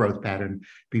not in a growth pattern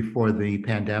before the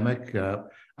pandemic.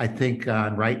 I think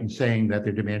I'm right in saying that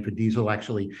their demand for diesel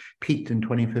actually peaked in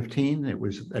 2015. It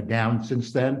was down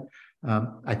since then.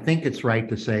 I think it's right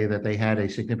to say that they had a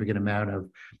significant amount of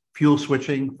fuel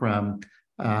switching from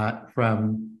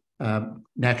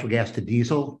natural gas to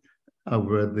diesel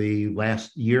over the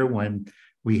last year when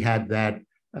we had that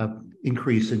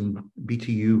increase in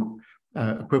BTU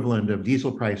equivalent of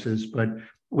diesel prices. But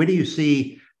where do you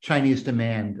see Chinese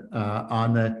demand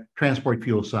on the transport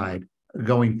fuel side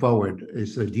going forward?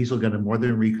 Is the diesel going to more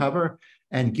than recover?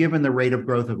 And given the rate of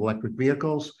growth of electric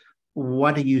vehicles,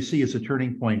 what do you see as a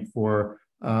turning point for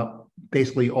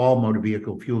basically all motor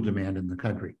vehicle fuel demand in the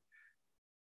country?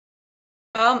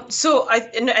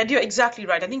 And you're exactly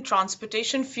right. I think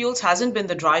transportation fuels hasn't been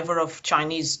the driver of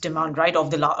Chinese demand, right, over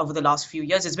the last few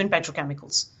years. It's been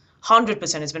petrochemicals.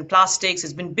 100%. It's been plastics,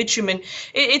 it's been bitumen.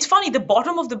 It's funny, the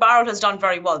bottom of the barrel has done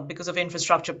very well because of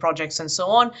infrastructure projects and so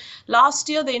on. Last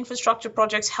year, the infrastructure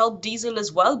projects helped diesel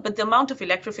as well, but the amount of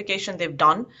electrification they've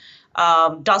done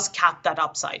does cap that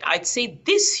upside. I'd say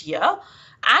this year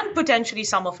and potentially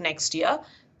some of next year,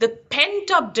 the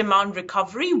pent-up demand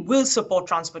recovery will support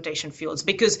transportation fuels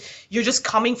because you're just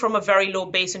coming from a very low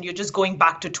base and you're just going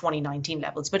back to 2019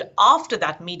 levels. But after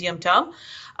that medium term,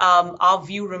 our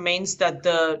view remains that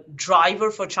the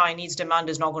driver for Chinese demand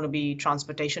is not going to be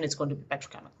transportation, it's going to be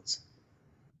petrochemicals.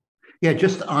 Yeah,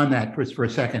 just on that for a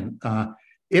second,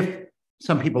 if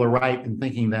some people are right in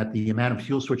thinking that the amount of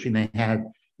fuel switching they had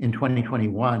in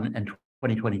 2021 and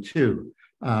 2022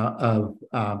 of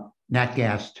nat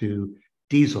gas to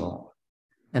diesel,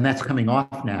 and that's coming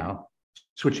off now,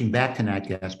 switching back to nat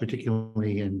gas,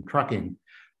 particularly in trucking.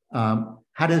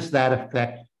 How does that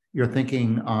affect your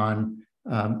thinking on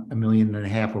 1.5 million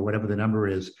or whatever the number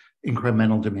is,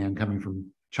 incremental demand coming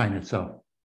from China itself?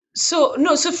 So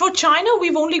for China,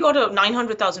 we've only got a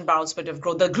 900,000 barrels per day of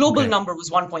growth. The global number was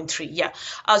 1.3. Yeah.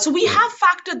 So we have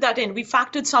factored that in. We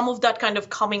factored some of that kind of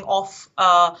coming off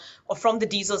or from the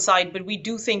diesel side, but we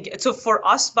do think, so for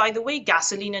us, by the way,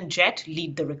 gasoline and jet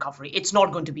lead the recovery. It's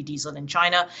not going to be diesel in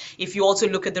China. If you also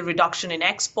look at the reduction in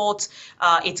exports,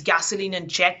 it's gasoline and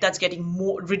jet that's getting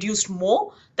reduced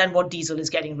more than what diesel is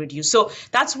getting reduced. So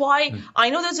that's why I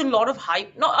know there's a lot of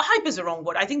hype. No, hype is the wrong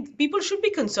word. I think people should be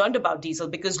concerned about diesel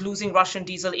because losing Russian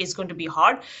diesel is going to be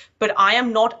hard. But I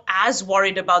am not as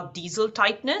worried about diesel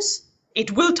tightness.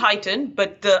 It will tighten,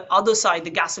 but the other side,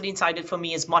 the gasoline side, for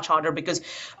me is much harder because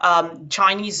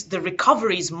the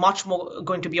recovery is much more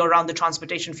going to be around the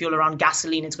transportation fuel, around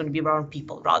gasoline. It's going to be around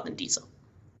people rather than diesel.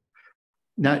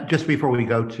 Now, just before we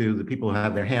go to the people who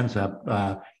have their hands up,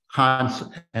 Hans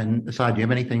and Asad, do you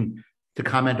have anything to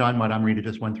comment on what Amrita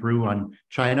just went through on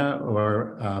China,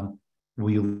 or will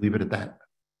you leave it at that?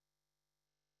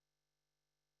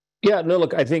 Yeah, no,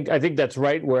 look, I think that's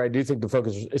right. Where I do think the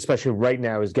focus, especially right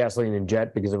now, is gasoline and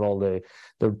jet because of all the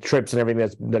trips and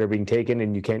everything that are being taken,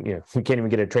 and you can't even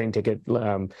get a train ticket.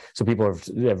 So people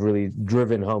have really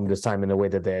driven home this time in a way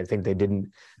that I think they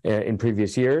didn't in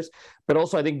previous years. But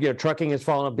also, I think trucking has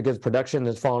fallen off because production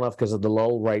has fallen off because of the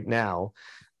lull right now,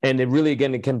 and it really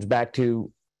it comes back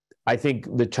to, I think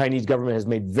the Chinese government has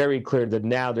made very clear that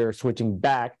now they're switching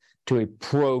back to a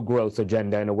pro-growth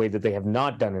agenda in a way that they have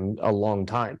not done in a long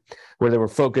time, where they were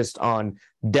focused on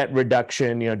debt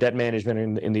reduction, debt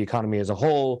management in the economy as a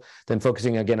whole, then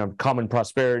focusing again on common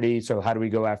prosperity. So how do we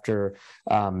go after,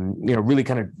 really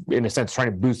kind of, in a sense, trying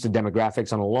to boost the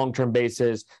demographics on a long-term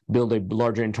basis, build a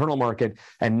larger internal market.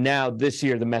 And now this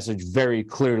year, the message very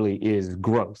clearly is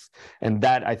growth. And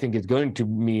that, I think, is going to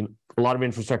mean a lot of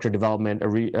infrastructure development, a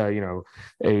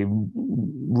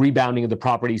rebounding of the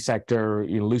property sector,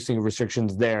 loosening of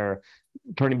restrictions there,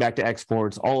 turning back to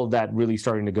exports, all of that really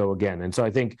starting to go again. And so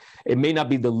I think it may not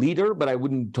be the leader, but I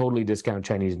wouldn't totally discount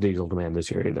Chinese diesel demand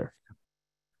this year either.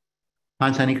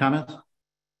 Hans, any comments?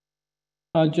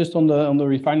 Just on the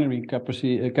refinery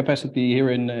capacity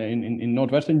here in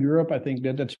northwestern Europe, I think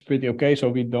that's pretty okay. So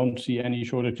we don't see any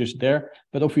shortages there.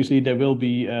 But obviously there will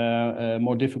be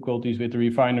more difficulties with the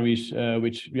refineries,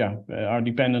 which are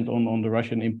dependent on the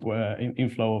Russian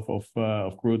inflow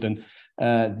of crude, and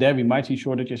there we might see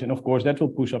shortages, and of course that will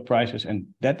push up prices, and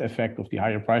that effect of the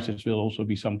higher prices will also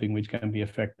be something which can be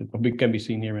affected, or can be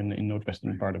seen here in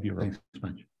northwestern part of Europe. Thanks so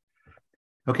much.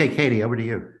 Okay, Katie, over to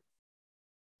you.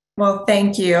 Well,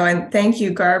 thank you. And thank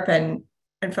you, GARP and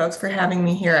and folks for having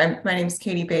me here. My name is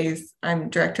Katie Bays. I'm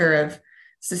Director of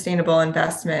Sustainable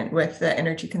Investment with the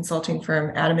energy consulting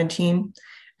firm Adam and Team.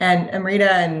 And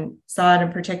Amrita and Saad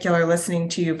in particular, listening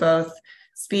to you both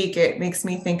speak, it makes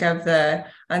me think of the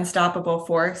unstoppable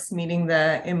force meeting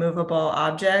the immovable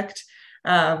object,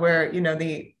 where,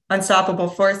 the unstoppable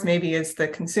force maybe is the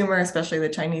consumer, especially the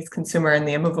Chinese consumer, and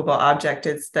the immovable object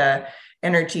is the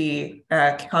energy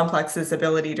complex's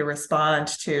ability to respond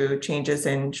to changes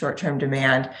in short-term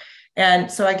demand.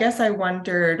 And so I guess I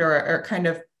wondered, or kind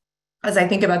of, as I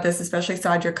think about this, especially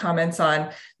Saad, your comments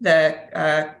on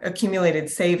the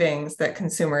accumulated savings that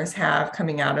consumers have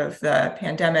coming out of the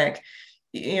pandemic,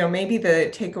 maybe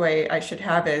the takeaway I should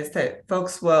have is that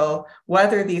folks will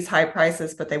weather these high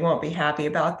prices, but they won't be happy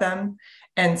about them.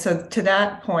 And so to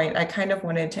that point, I kind of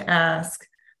wanted to ask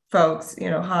folks,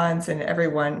 Hans and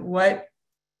everyone, what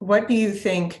do you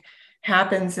think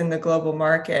happens in the global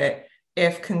market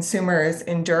if consumers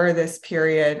endure this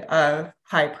period of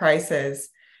high prices,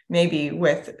 maybe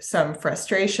with some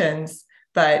frustrations,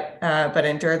 but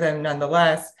endure them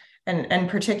nonetheless? And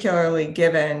particularly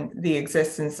given the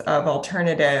existence of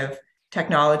alternative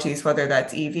technologies, whether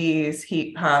that's EVs,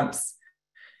 heat pumps,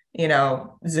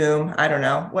 Zoom, I don't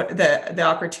know, what the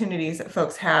opportunities that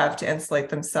folks have to insulate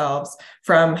themselves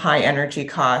from high energy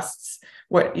costs.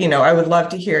 I would love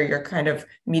to hear your kind of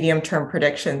medium-term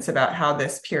predictions about how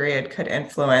this period could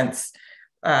influence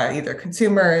either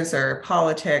consumers or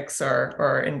politics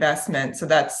or investment. So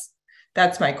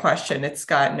that's my question. It's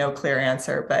got no clear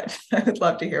answer, but I would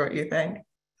love to hear what you think.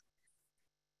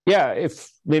 Yeah, if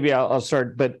maybe I'll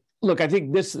start, but look, I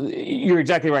think you're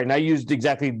exactly right. And I used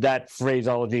exactly that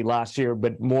phraseology last year,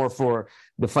 but more for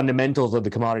the fundamentals of the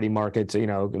commodity markets,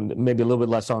 maybe a little bit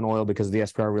less on oil because of the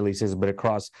SPR releases, but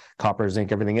across copper,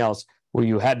 zinc, everything else, where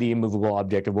you had the immovable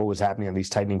object of what was happening on these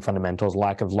tightening fundamentals,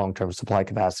 lack of long-term supply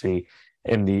capacity,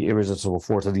 and the irresistible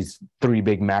force of these three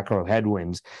big macro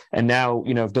headwinds. And now,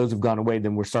 if those have gone away,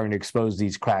 then we're starting to expose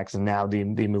these cracks, and now the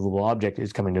immovable object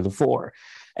is coming to the fore.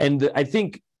 And I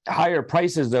think higher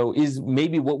prices, though, is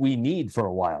maybe what we need for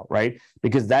a while, right?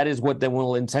 Because that is what then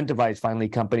will incentivize finally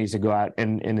companies to go out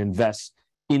and invest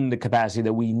in the capacity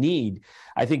that we need.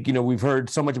 I think, we've heard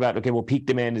so much about, okay, well, peak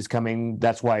demand is coming.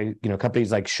 That's why,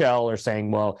 companies like Shell are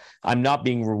saying, well, I'm not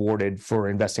being rewarded for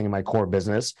investing in my core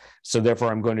business. So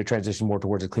therefore, I'm going to transition more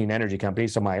towards a clean energy company.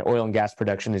 So my oil and gas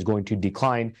production is going to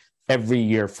decline every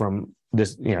year from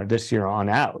this year on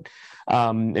out.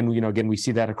 And, again, we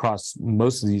see that across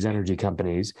most of these energy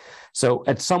companies. So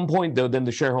at some point, though, then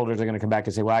the shareholders are going to come back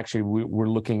and say, well, actually, we're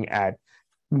looking at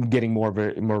getting more of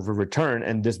a return,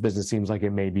 and this business seems like it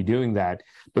may be doing that.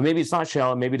 But maybe it's not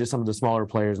Shell, and maybe to some of the smaller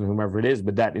players and whomever it is,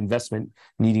 but that investment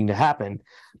needing to happen.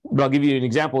 But I'll give you an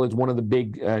example. It's one of the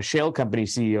big shale company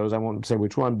CEOs, I won't say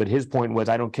which one, but his point was,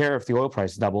 I don't care if the oil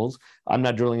price doubles. I'm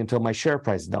not drilling until my share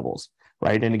price doubles,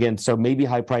 right? And again, so maybe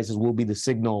high prices will be the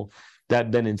signal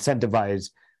that then incentivize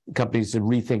companies to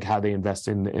rethink how they invest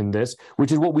in this,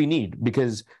 which is what we need,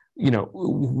 because,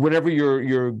 whatever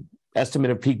your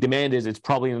estimate of peak demand is, it's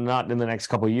probably not in the next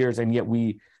couple of years, and yet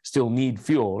we still need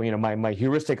fuel. My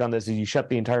heuristic on this is you shut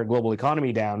the entire global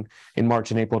economy down in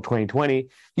March and April 2020,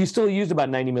 you still used about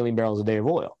 90 million barrels a day of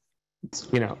oil.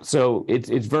 So it's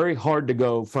very hard to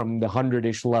go from the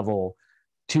 100-ish level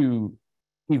to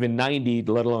even 90,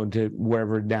 let alone to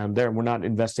wherever down there. We're not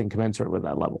investing commensurate with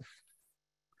that level.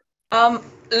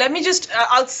 Let me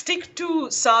I'll stick to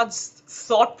Saad's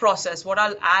thought process. What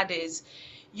I'll add is,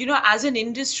 as an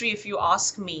industry, if you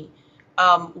ask me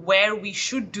where we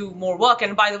should do more work,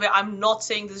 and by the way, I'm not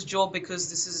saying this, Joe, because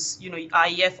this is,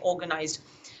 IEF organized,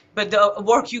 but the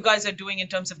work you guys are doing in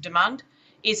terms of demand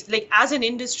is like, as an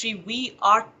industry, we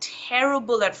are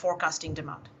terrible at forecasting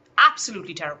demand.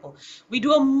 Absolutely terrible. We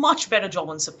do a much better job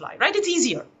on supply, right? It's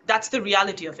easier. That's the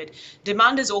reality of it.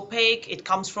 Demand is opaque. It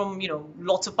comes from,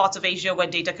 lots of parts of Asia where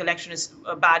data collection is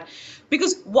bad.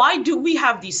 Because why do we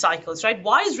have these cycles, right?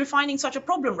 Why is refining such a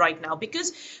problem right now?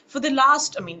 Because for the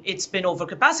last, it's been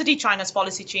overcapacity, China's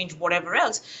policy change, whatever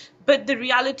else. But the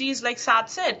reality is, like Saad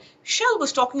said, Shell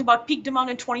was talking about peak demand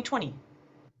in 2020.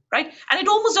 Right? And it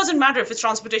almost doesn't matter if it's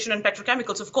transportation and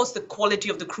petrochemicals. Of course, the quality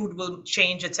of the crude will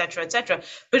change, et cetera,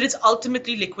 but it's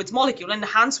ultimately liquids molecule. And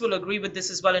Hans will agree with this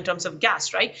as well in terms of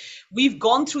gas, right? We've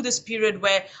gone through this period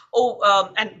where,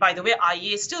 and by the way,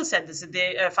 IEA still said this,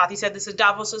 Fatih said this at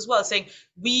Davos as well, saying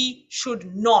we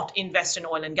should not invest in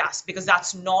oil and gas because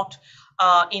that's not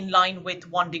in line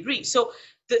with 1 degree. So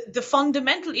the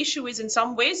fundamental issue is, in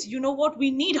some ways,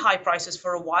 we need high prices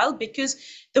for a while because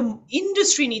the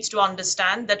industry needs to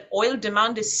understand that oil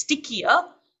demand is stickier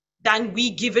than we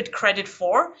give it credit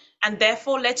for. And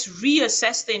therefore, let's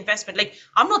reassess the investment. Like,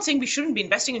 I'm not saying we shouldn't be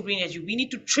investing in green energy. We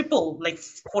need to triple, like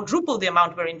quadruple the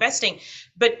amount we're investing.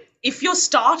 But if your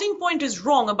starting point is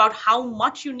wrong about how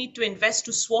much you need to invest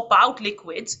to swap out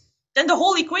liquids, then the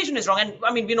whole equation is wrong. And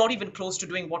I mean, we're not even close to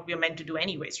doing what we're meant to do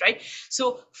anyways, right?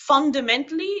 So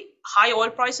fundamentally, high oil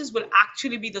prices will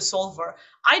actually be the solver.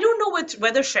 I don't know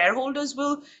whether shareholders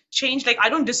will change. Like, I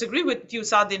don't disagree with you,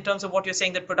 Saad, in terms of what you're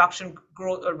saying, that production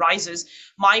rises.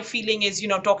 My feeling is,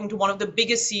 talking to one of the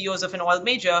biggest CEOs of an oil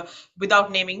major,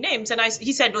 without naming names, and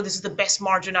he said, oh, this is the best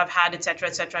margin I've had, et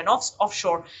cetera, and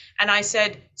offshore. And I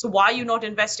said, so why are you not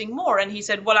investing more? And he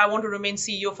said, well, I want to remain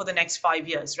CEO for the next 5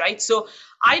 years, right? So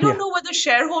I don't know whether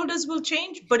shareholders will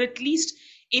change, but at least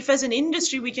if as an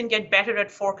industry we can get better at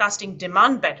forecasting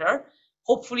demand better,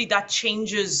 hopefully that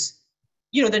changes,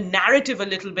 the narrative a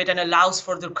little bit and allows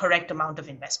for the correct amount of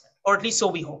investment, or at least so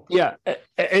we hope. Yeah,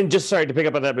 and just sorry to pick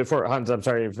up on that before, Hans, I'm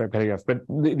sorry if I'm cutting off, but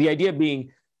the idea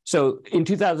being, so in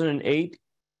 2008,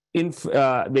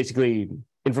 basically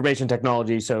information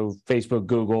technology, so Facebook,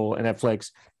 Google, and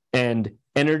Netflix, and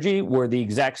energy were the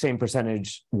exact same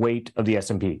percentage weight of the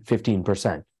S&P,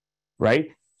 15%,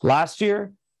 right? Last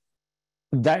year,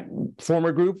 that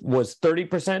former group was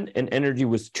 30% and energy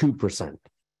was 2%,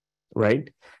 right?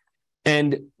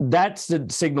 And that's the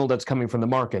signal that's coming from the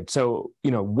market. So,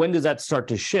 when does that start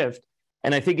to shift?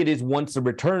 And I think it is once the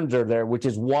returns are there, which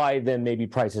is why then maybe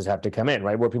prices have to come in,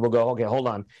 right? Where people go, okay, hold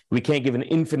on, we can't give an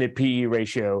infinite PE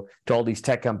ratio to all these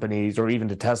tech companies or even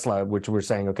to Tesla, which we're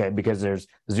saying, okay, because there's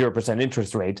 0%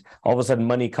 interest rates, all of a sudden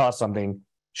money costs something,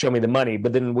 show me the money.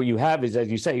 But then what you have is, as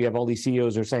you say, you have all these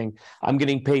CEOs who are saying, I'm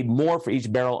getting paid more for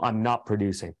each barrel I'm not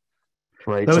producing,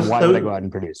 right? So why would I go out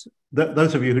and produce?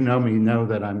 Those of you who know me know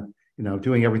that I'm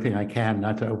doing everything I can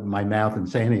not to open my mouth and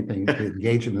say anything to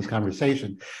engage in this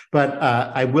conversation. But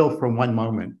I will, for one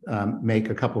moment, make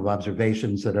a couple of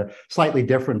observations that are slightly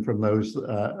different from those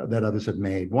that others have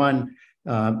made. One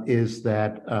is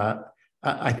that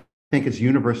I think it's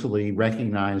universally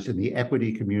recognized in the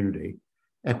equity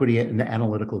and the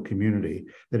analytical community,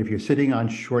 that if you're sitting on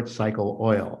short cycle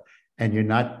oil and you're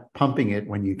not pumping it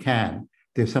when you can,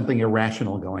 there's something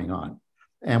irrational going on.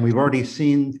 And we've already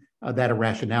seen that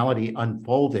irrationality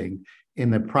unfolding in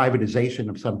the privatization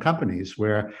of some companies,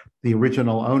 where the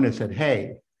original owner said,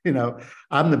 hey,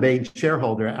 I'm the main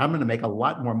shareholder. I'm going to make a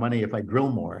lot more money if I drill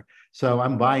more. So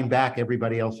I'm buying back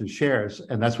everybody else's shares,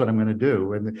 and that's what I'm going to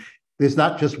do. And there's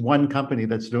not just one company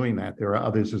that's doing that. There are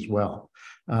others as well.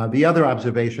 The other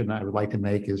observation I would like to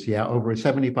make is, over a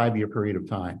 75-year period of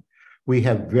time, we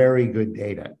have very good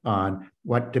data on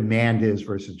what demand is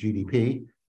versus GDP,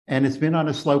 and it's been on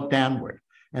a slope downward.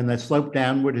 And that slope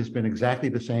downward has been exactly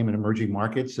the same in emerging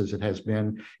markets as it has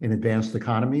been in advanced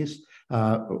economies.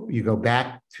 You go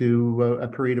back to a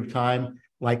period of time,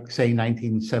 like say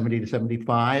 1970 to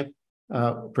 75,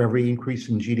 for every increase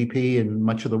in GDP in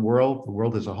much of the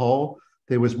world as a whole,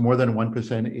 there was more than a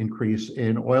 1% increase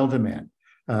in oil demand.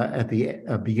 At the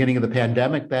beginning of the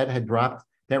pandemic,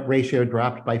 that ratio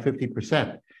dropped by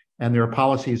 50%. And there are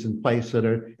policies in place that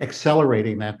are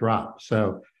accelerating that drop.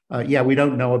 So we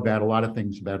don't know about a lot of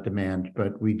things about demand,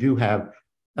 but we do have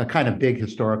a kind of big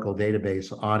historical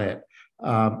database on it.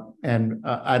 And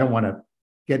I don't want to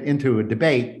get into a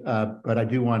debate, but I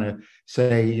do want to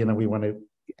say, we want to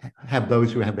have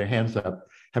those who have their hands up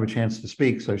have a chance to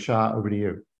speak. So Shah, over to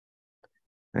you.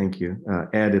 Thank you.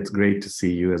 Ed, it's great to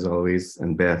see you as always.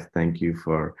 And Beth, thank you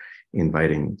for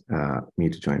inviting me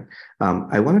to join.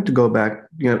 I wanted to go back,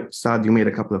 Saad, you made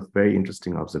a couple of very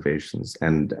interesting observations,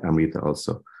 and Amrita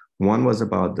also. One was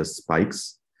about the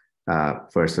spikes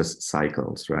versus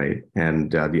cycles, right?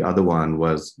 And the other one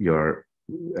was your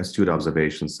astute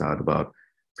observation, Saad, about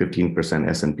 15%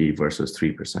 S&P versus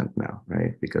 3% now,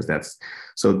 right? Because that's,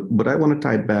 so what I want to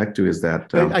tie it back to is that...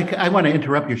 I want to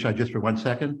interrupt you, Shah, just for 1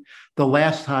 second. The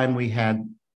last time we had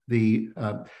the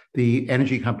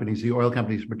energy companies, the oil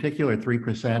companies in particular,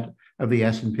 3% of the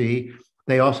S&P,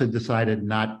 they also decided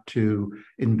not to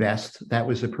invest. That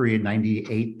was the period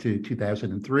 98 to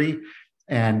 2003.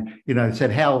 And,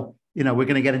 said, hell, we're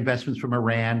going to get investments from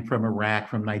Iran, from Iraq,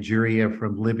 from Nigeria,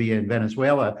 from Libya and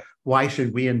Venezuela. Why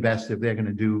should we invest if they're going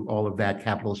to do all of that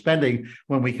capital spending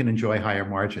when we can enjoy higher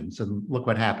margins? And look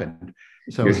what happened.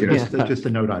 So just a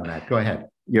note on that. Go ahead.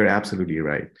 You're absolutely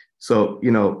right. So,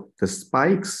 the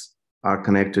spikes are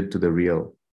connected to the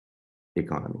real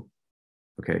economy.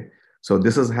 Okay. So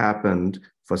this has happened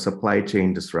for supply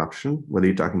chain disruption, whether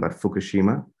you're talking about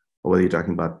Fukushima, or whether you're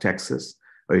talking about Texas,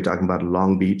 or you're talking about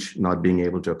Long Beach not being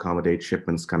able to accommodate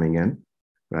shipments coming in,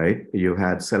 right? You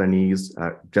had Celanese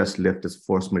just lift its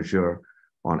force majeure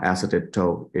on acetate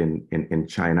tow in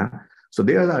China. So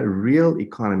there are real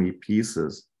economy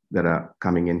pieces that are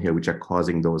coming in here, which are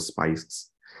causing those spikes.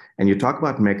 And you talk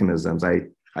about mechanisms. I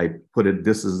put it,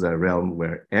 this is a realm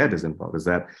where Ed is involved, is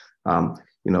that,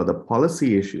 the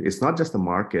policy issue, it's not just the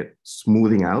market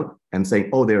smoothing out and saying,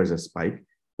 oh, there's a spike,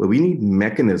 but we need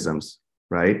mechanisms,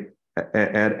 right?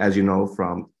 Ed, as you know,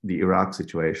 from the Iraq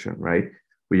situation, right?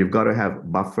 Where you've got to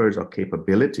have buffers or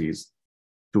capabilities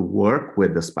to work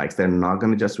with the spikes. They're not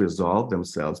going to just resolve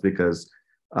themselves because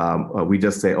we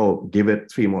just say, oh, give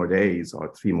it 3 more days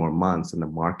or 3 more months and the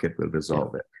market will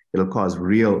resolve it. It'll cause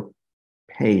real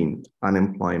pain,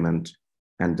 unemployment,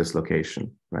 and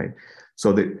dislocation, right?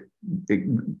 So the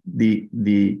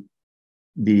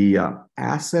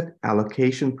asset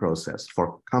allocation process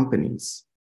for companies,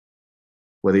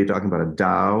 whether you're talking about a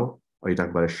Dow or you're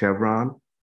talking about a Chevron,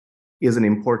 is an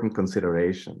important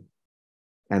consideration.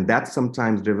 And that's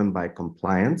sometimes driven by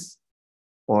compliance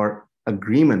or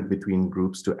agreement between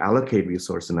groups to allocate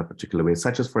resource in a particular way,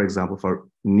 such as, for example, for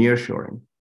nearshoring,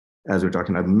 as we're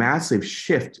talking about, a massive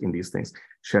shift in these things.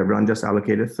 Chevron just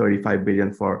allocated $35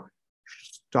 billion for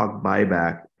stock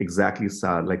buyback, exactly,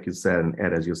 Saad, like you said, and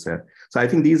Ed, as you said. So I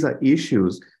think these are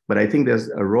issues, but I think there's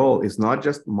a role. It's not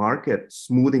just market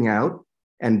smoothing out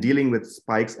and dealing with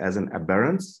spikes as an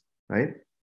aberrance, right?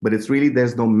 But it's really,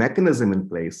 there's no mechanism in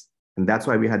place. And that's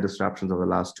why we had disruptions over the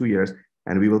last 2 years.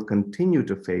 And we will continue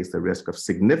to face the risk of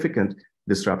significant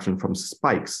disruption from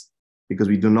spikes because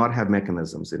we do not have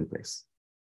mechanisms in place.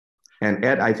 And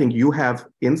Ed, I think you have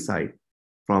insight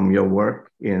from your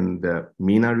work in the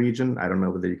MENA region. I don't know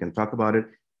whether you can talk about it.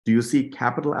 Do you see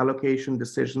capital allocation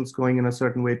decisions going in a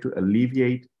certain way to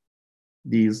alleviate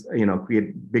these,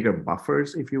 create bigger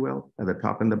buffers, if you will, at the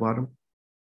top and the bottom?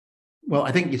 Well,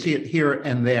 I think you see it here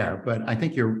and there, but I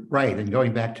think you're right. And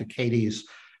going back to Katie's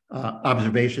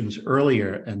observations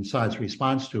earlier and Saad's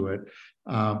response to it,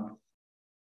 I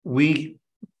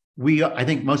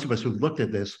think most of us who've looked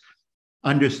at this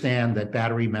understand that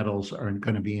battery metals are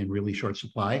going to be in really short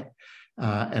supply.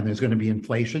 And there's going to be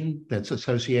inflation that's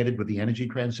associated with the energy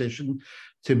transition.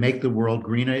 To make the world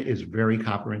greener is very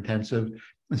copper intensive.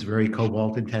 It's very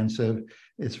cobalt intensive.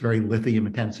 It's very lithium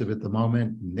intensive at the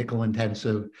moment, nickel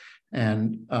intensive.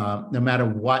 And no matter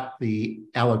what the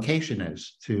allocation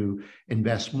is to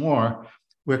invest more,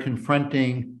 we're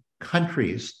confronting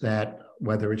countries that,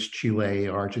 whether it's Chile,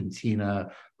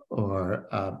 Argentina, or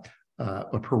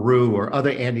Peru, or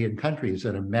other Andean countries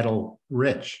that are metal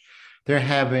rich, they're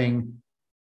having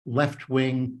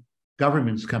left-wing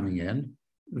governments coming in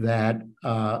that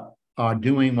are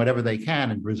doing whatever they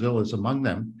can, and Brazil is among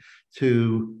them,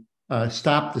 to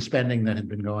stop the spending that had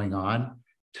been going on,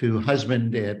 to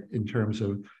husband it in terms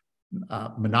of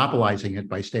monopolizing it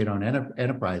by state-owned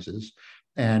enterprises.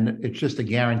 And it's just a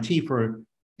guarantee for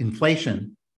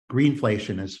inflation,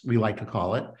 greenflation, as we like to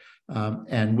call it.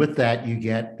 And with that, you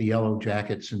get the yellow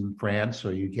jackets in France,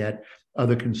 or you get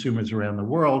other consumers around the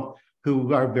world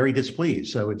who are very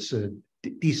displeased. So it's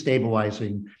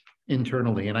destabilizing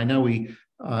internally. And I know we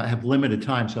have limited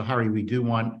time. So Hari, we do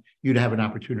want you to have an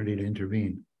opportunity to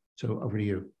intervene. So over to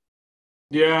you.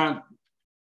 Yeah.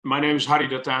 My name is Hari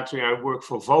Dattatri. I work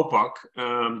for Vopak.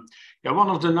 One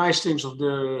of the nice things of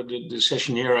the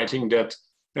session here, I think that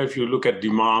if you look at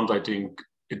demand, I think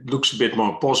it looks a bit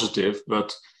more positive,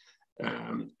 but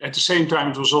at the same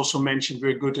time, it was also mentioned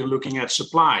very good in looking at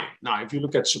supply. Now, if you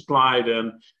look at supply,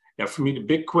 then for me, the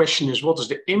big question is, what is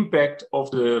the impact of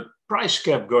the price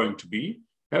cap going to be?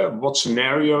 What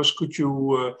scenarios could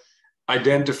you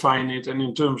identify in it? And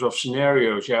in terms of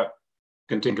scenarios, you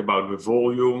can think about the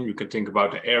volume, you can think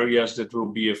about the areas that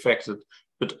will be affected,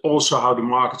 but also how the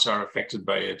markets are affected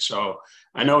by it. So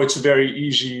I know it's a very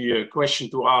easy question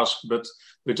to ask, but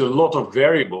with a lot of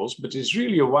variables, but it's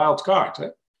really a wild card.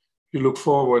 You look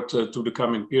forward to the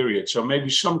coming period. So maybe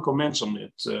some comments on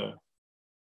it.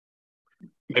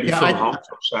 Maybe from Hans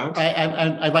or Saad.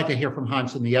 I'd like to hear from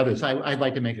Hans and the others. I'd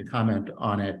like to make a comment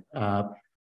on it.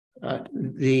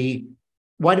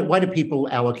 Why do people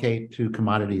allocate to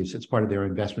commodities as part of their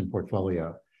investment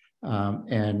portfolio?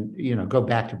 And go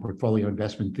back to portfolio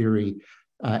investment theory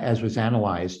as was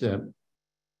analyzed.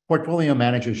 Portfolio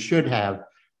managers should have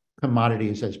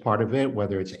commodities as part of it,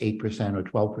 whether it's 8% or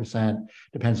 12%,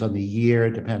 depends on the year,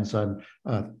 depends on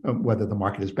whether the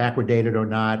market is backwardated or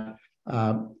not.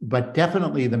 But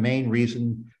definitely the main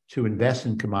reason to invest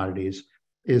in commodities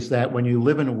is that when you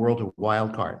live in a world of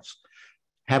wild cards,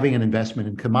 having an investment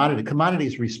in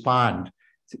commodities respond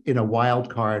in a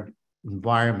wild card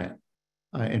environment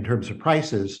in terms of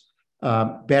prices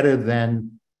better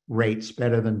than rates,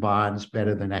 better than bonds,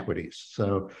 better than equities.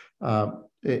 So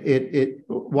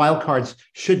wildcards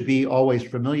should be always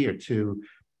familiar to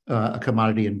a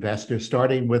commodity investor,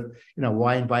 starting with,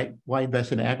 why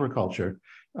invest in agriculture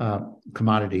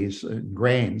commodities,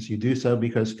 grains? You do so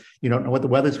because you don't know what the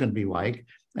weather's going to be like,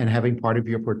 and having part of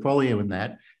your portfolio in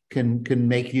that can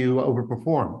make you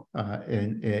overperform,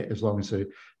 as long as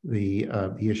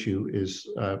the issue is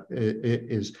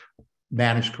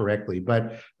managed correctly.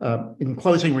 But in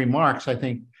closing remarks, I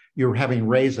think you're having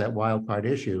raised that wildcard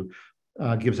issue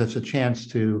gives us a chance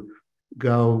to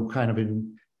go kind of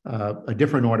in a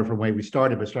different order from the way we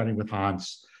started, but starting with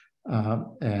Hans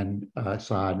and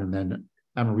Saad, and then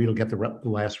Amrita will get the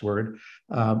last word.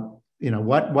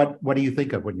 What do you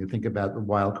think of when you think about the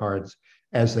wildcards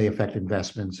as they affect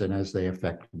investments and as they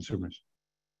affect consumers?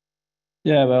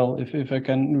 Yeah, well, if I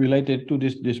can relate it to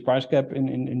this price cap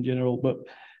in general, but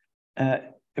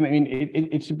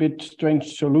it's a bit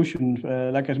strange solution.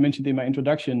 Like I mentioned in my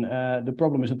introduction, the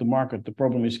problem isn't the market, the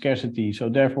problem is scarcity. So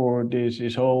therefore,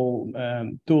 this whole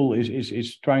tool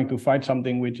is trying to fight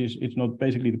something which is not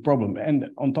basically the problem. And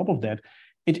on top of that,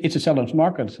 it's a seller's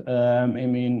market.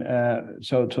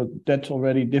 So that's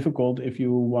already difficult if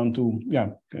you want to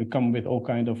come with all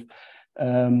kind of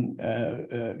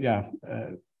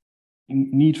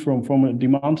need from a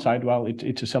demand side, while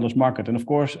it's a seller's market. And of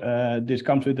course, this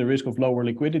comes with the risk of lower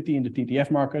liquidity in the TTF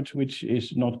markets, which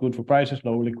is not good for prices.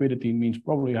 Lower liquidity means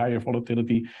probably higher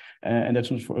volatility, and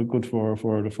that's not good for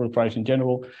the price in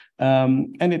general.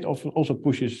 And it also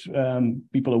pushes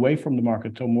people away from the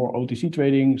market, so more OTC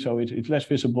trading, so it's less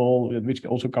visible, which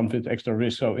also comes with extra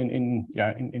risk. So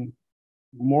in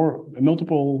more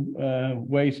multiple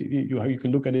ways you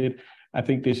can look at it, I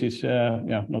think this is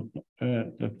not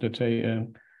let's say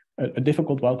a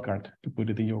difficult wildcard, to put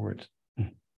it in your words.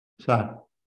 So,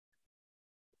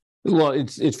 well,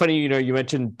 it's funny, you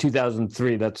mentioned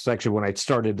 2003. That's actually when I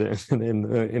started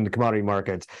in the commodity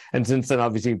markets, and since then,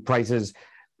 obviously, prices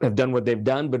have done what they've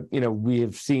done. But we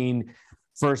have seen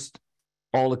first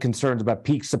all the concerns about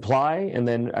peak supply. And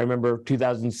then I remember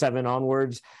 2007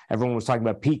 onwards, everyone was talking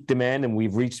about peak demand, and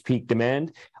we've reached peak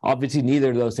demand. Obviously, neither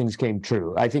of those things came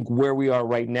true. I think where we are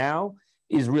right now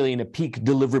is really in a peak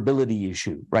deliverability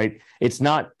issue, right? It's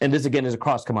not, and this again is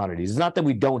across commodities, it's not that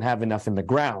we don't have enough in the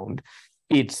ground.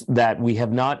 It's that we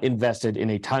have not invested in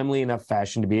a timely enough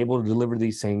fashion to be able to deliver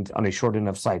these things on a short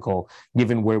enough cycle,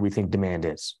 given where we think demand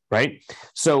is, right?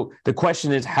 So the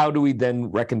question is, how do we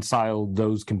then reconcile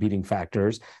those competing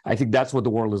factors? I think that's what the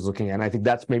world is looking at. And I think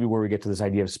that's maybe where we get to this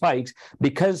idea of spikes,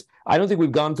 because I don't think we've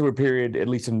gone through a period, at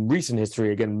least in recent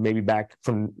history, again, maybe back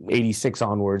from 86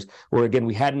 onwards, where again,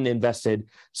 we hadn't invested,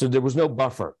 so there was no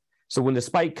buffer. So when the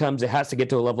spike comes, it has to get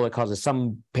to a level that causes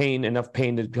some pain, enough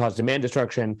pain to cause demand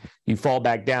destruction. You fall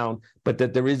back down, but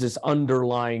that there is this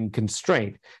underlying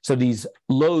constraint. So these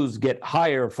lows get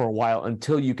higher for a while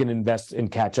until you can invest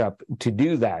and catch up to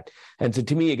do that. And so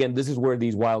to me, again, this is where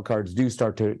these wild cards do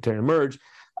start to emerge.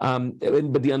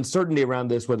 But the uncertainty around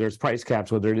this, whether it's price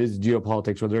caps, whether it is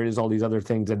geopolitics, whether it is all these other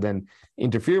things that then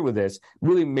interfere with this,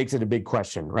 really makes it a big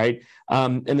question, right?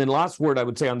 And then last word I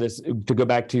would say on this, to go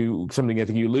back to something I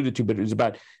think you alluded to, but it was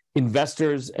about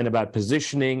investors and about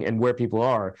positioning and where people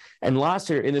are. And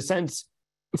last year, in a sense,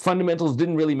 fundamentals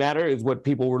didn't really matter, is what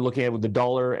people were looking at with the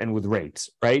dollar and with rates,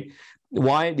 right?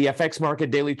 Why? The FX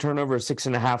market daily turnover is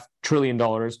 $6.5 trillion.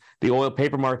 The oil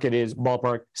paper market is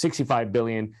ballpark 65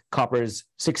 billion. Copper is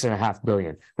 6.5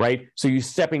 billion, right? So you're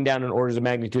stepping down in orders of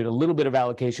magnitude, a little bit of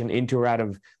allocation into or out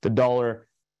of the dollar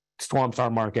swamps our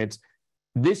markets.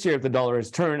 This year, if the dollar has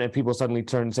turned and people suddenly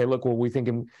turn and say, look, well, we think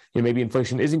maybe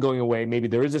inflation isn't going away. Maybe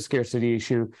there is a scarcity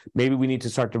issue. Maybe we need to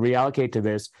start to reallocate to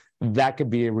this. That could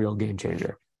be a real game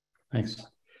changer. Thanks.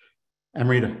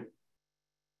 Amrita.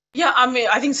 Yeah,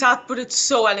 I think Saad put it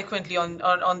so eloquently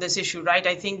on this issue, right?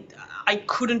 I think I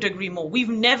couldn't agree more. We've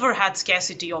never had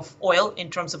scarcity of oil in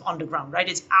terms of underground, right?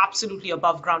 It's absolutely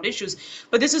above ground issues.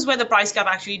 But this is where the price cap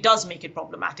actually does make it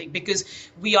problematic, because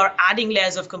we are adding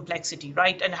layers of complexity,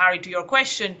 right? And Harry, to your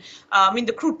question,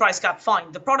 the crude price cap, fine.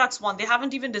 The products one, they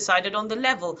haven't even decided on the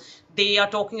level. They are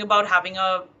talking about having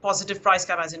a positive price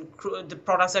cap, as in the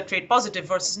products that trade positive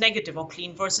versus negative, or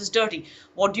clean versus dirty.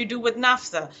 What do you do with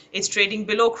naphtha? It's trading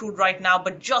below crude right now,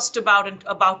 but just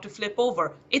about to flip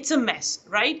over. It's a mess,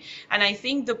 right? And I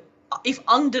think if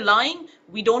underlying,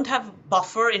 we don't have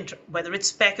buffer, whether it's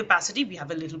spare capacity, we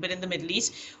have a little bit in the Middle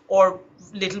East, or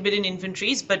a little bit in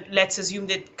inventories, but let's assume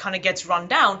that kind of gets run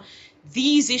down.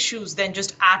 These issues then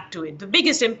just add to it. The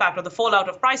biggest impact or the fallout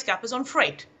of price cap is on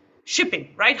freight.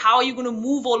 shipping, right? How are you going to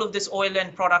move all of this oil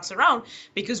and products around?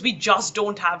 Because we just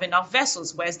don't have enough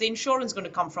vessels. Where's the insurance going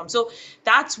to come from? So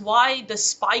that's why the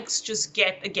spikes just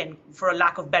get, again, for a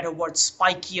lack of better word,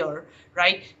 spikier,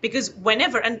 right? Because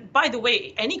whenever, and by the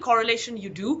way, any correlation you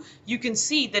do, you can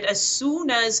see that as soon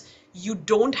as you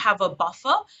don't have a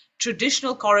buffer,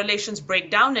 traditional correlations break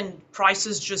down and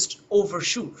prices just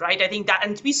overshoot, right? I think that,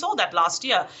 and we saw that last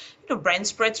year. Brent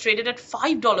spreads traded at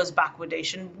 $5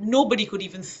 backwardation. Nobody could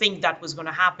even think that was going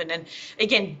to happen. And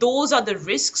again, those are the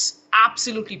risks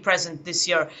absolutely present this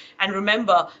year. And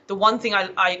remember, the one thing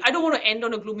I don't want to end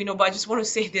on a gloomy note, but I just want to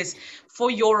say this: for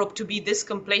Europe to be this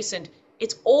complacent,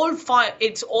 it's all fine.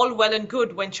 It's all well and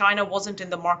good when China wasn't in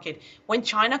the market. When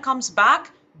China comes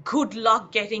back, good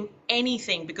luck getting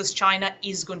anything, because China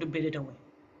is going to bid it away.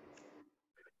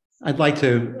 I'd like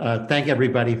to thank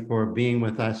everybody for being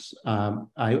with us.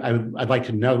 I'd like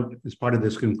to note, as part of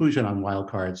this conclusion on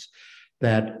wildcards,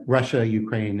 that Russia,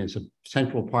 Ukraine is a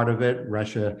central part of it.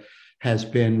 Russia has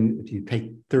been, if you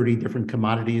take 30 different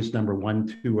commodities, number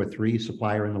 1, 2, or 3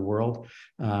 supplier in the world.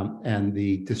 And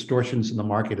the distortions in the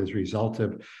market as a result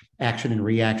of action and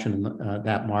reaction in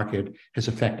that market has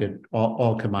affected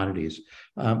all commodities.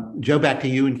 Joe, back to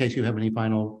you in case you have any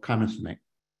final comments to make.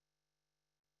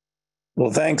 Well,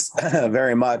 thanks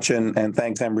very much, and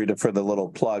thanks, Amrita, for the little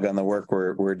plug on the work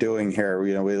we're doing here.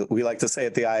 We like to say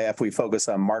at the IEF we focus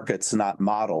on markets, not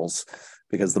models,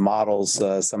 because the models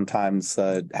sometimes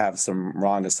have some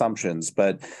wrong assumptions.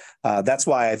 But that's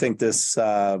why I think this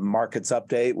markets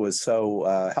update was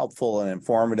so helpful and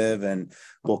informative, and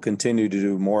we'll continue to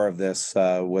do more of this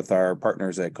with our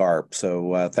partners at GARP.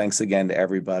 So thanks again to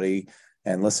everybody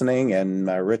and listening. And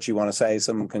Rich, you want to say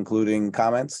some concluding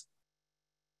comments?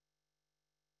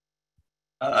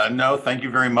 No, thank you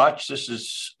very much. This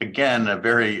is, again, a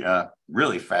very,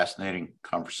 really fascinating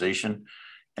conversation,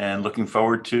 and looking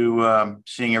forward to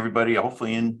seeing everybody,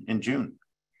 hopefully in June,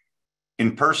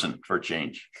 in person for a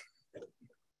change.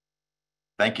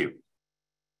 Thank you.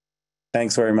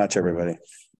 Thanks very much, everybody.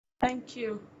 Thank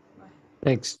you.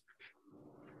 Thanks.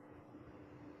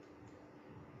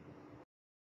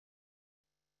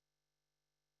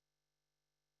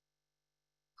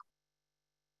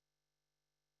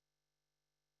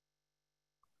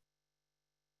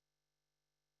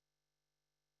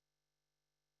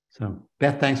 So,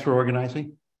 Beth, thanks for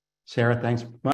organizing. Sarah, thanks.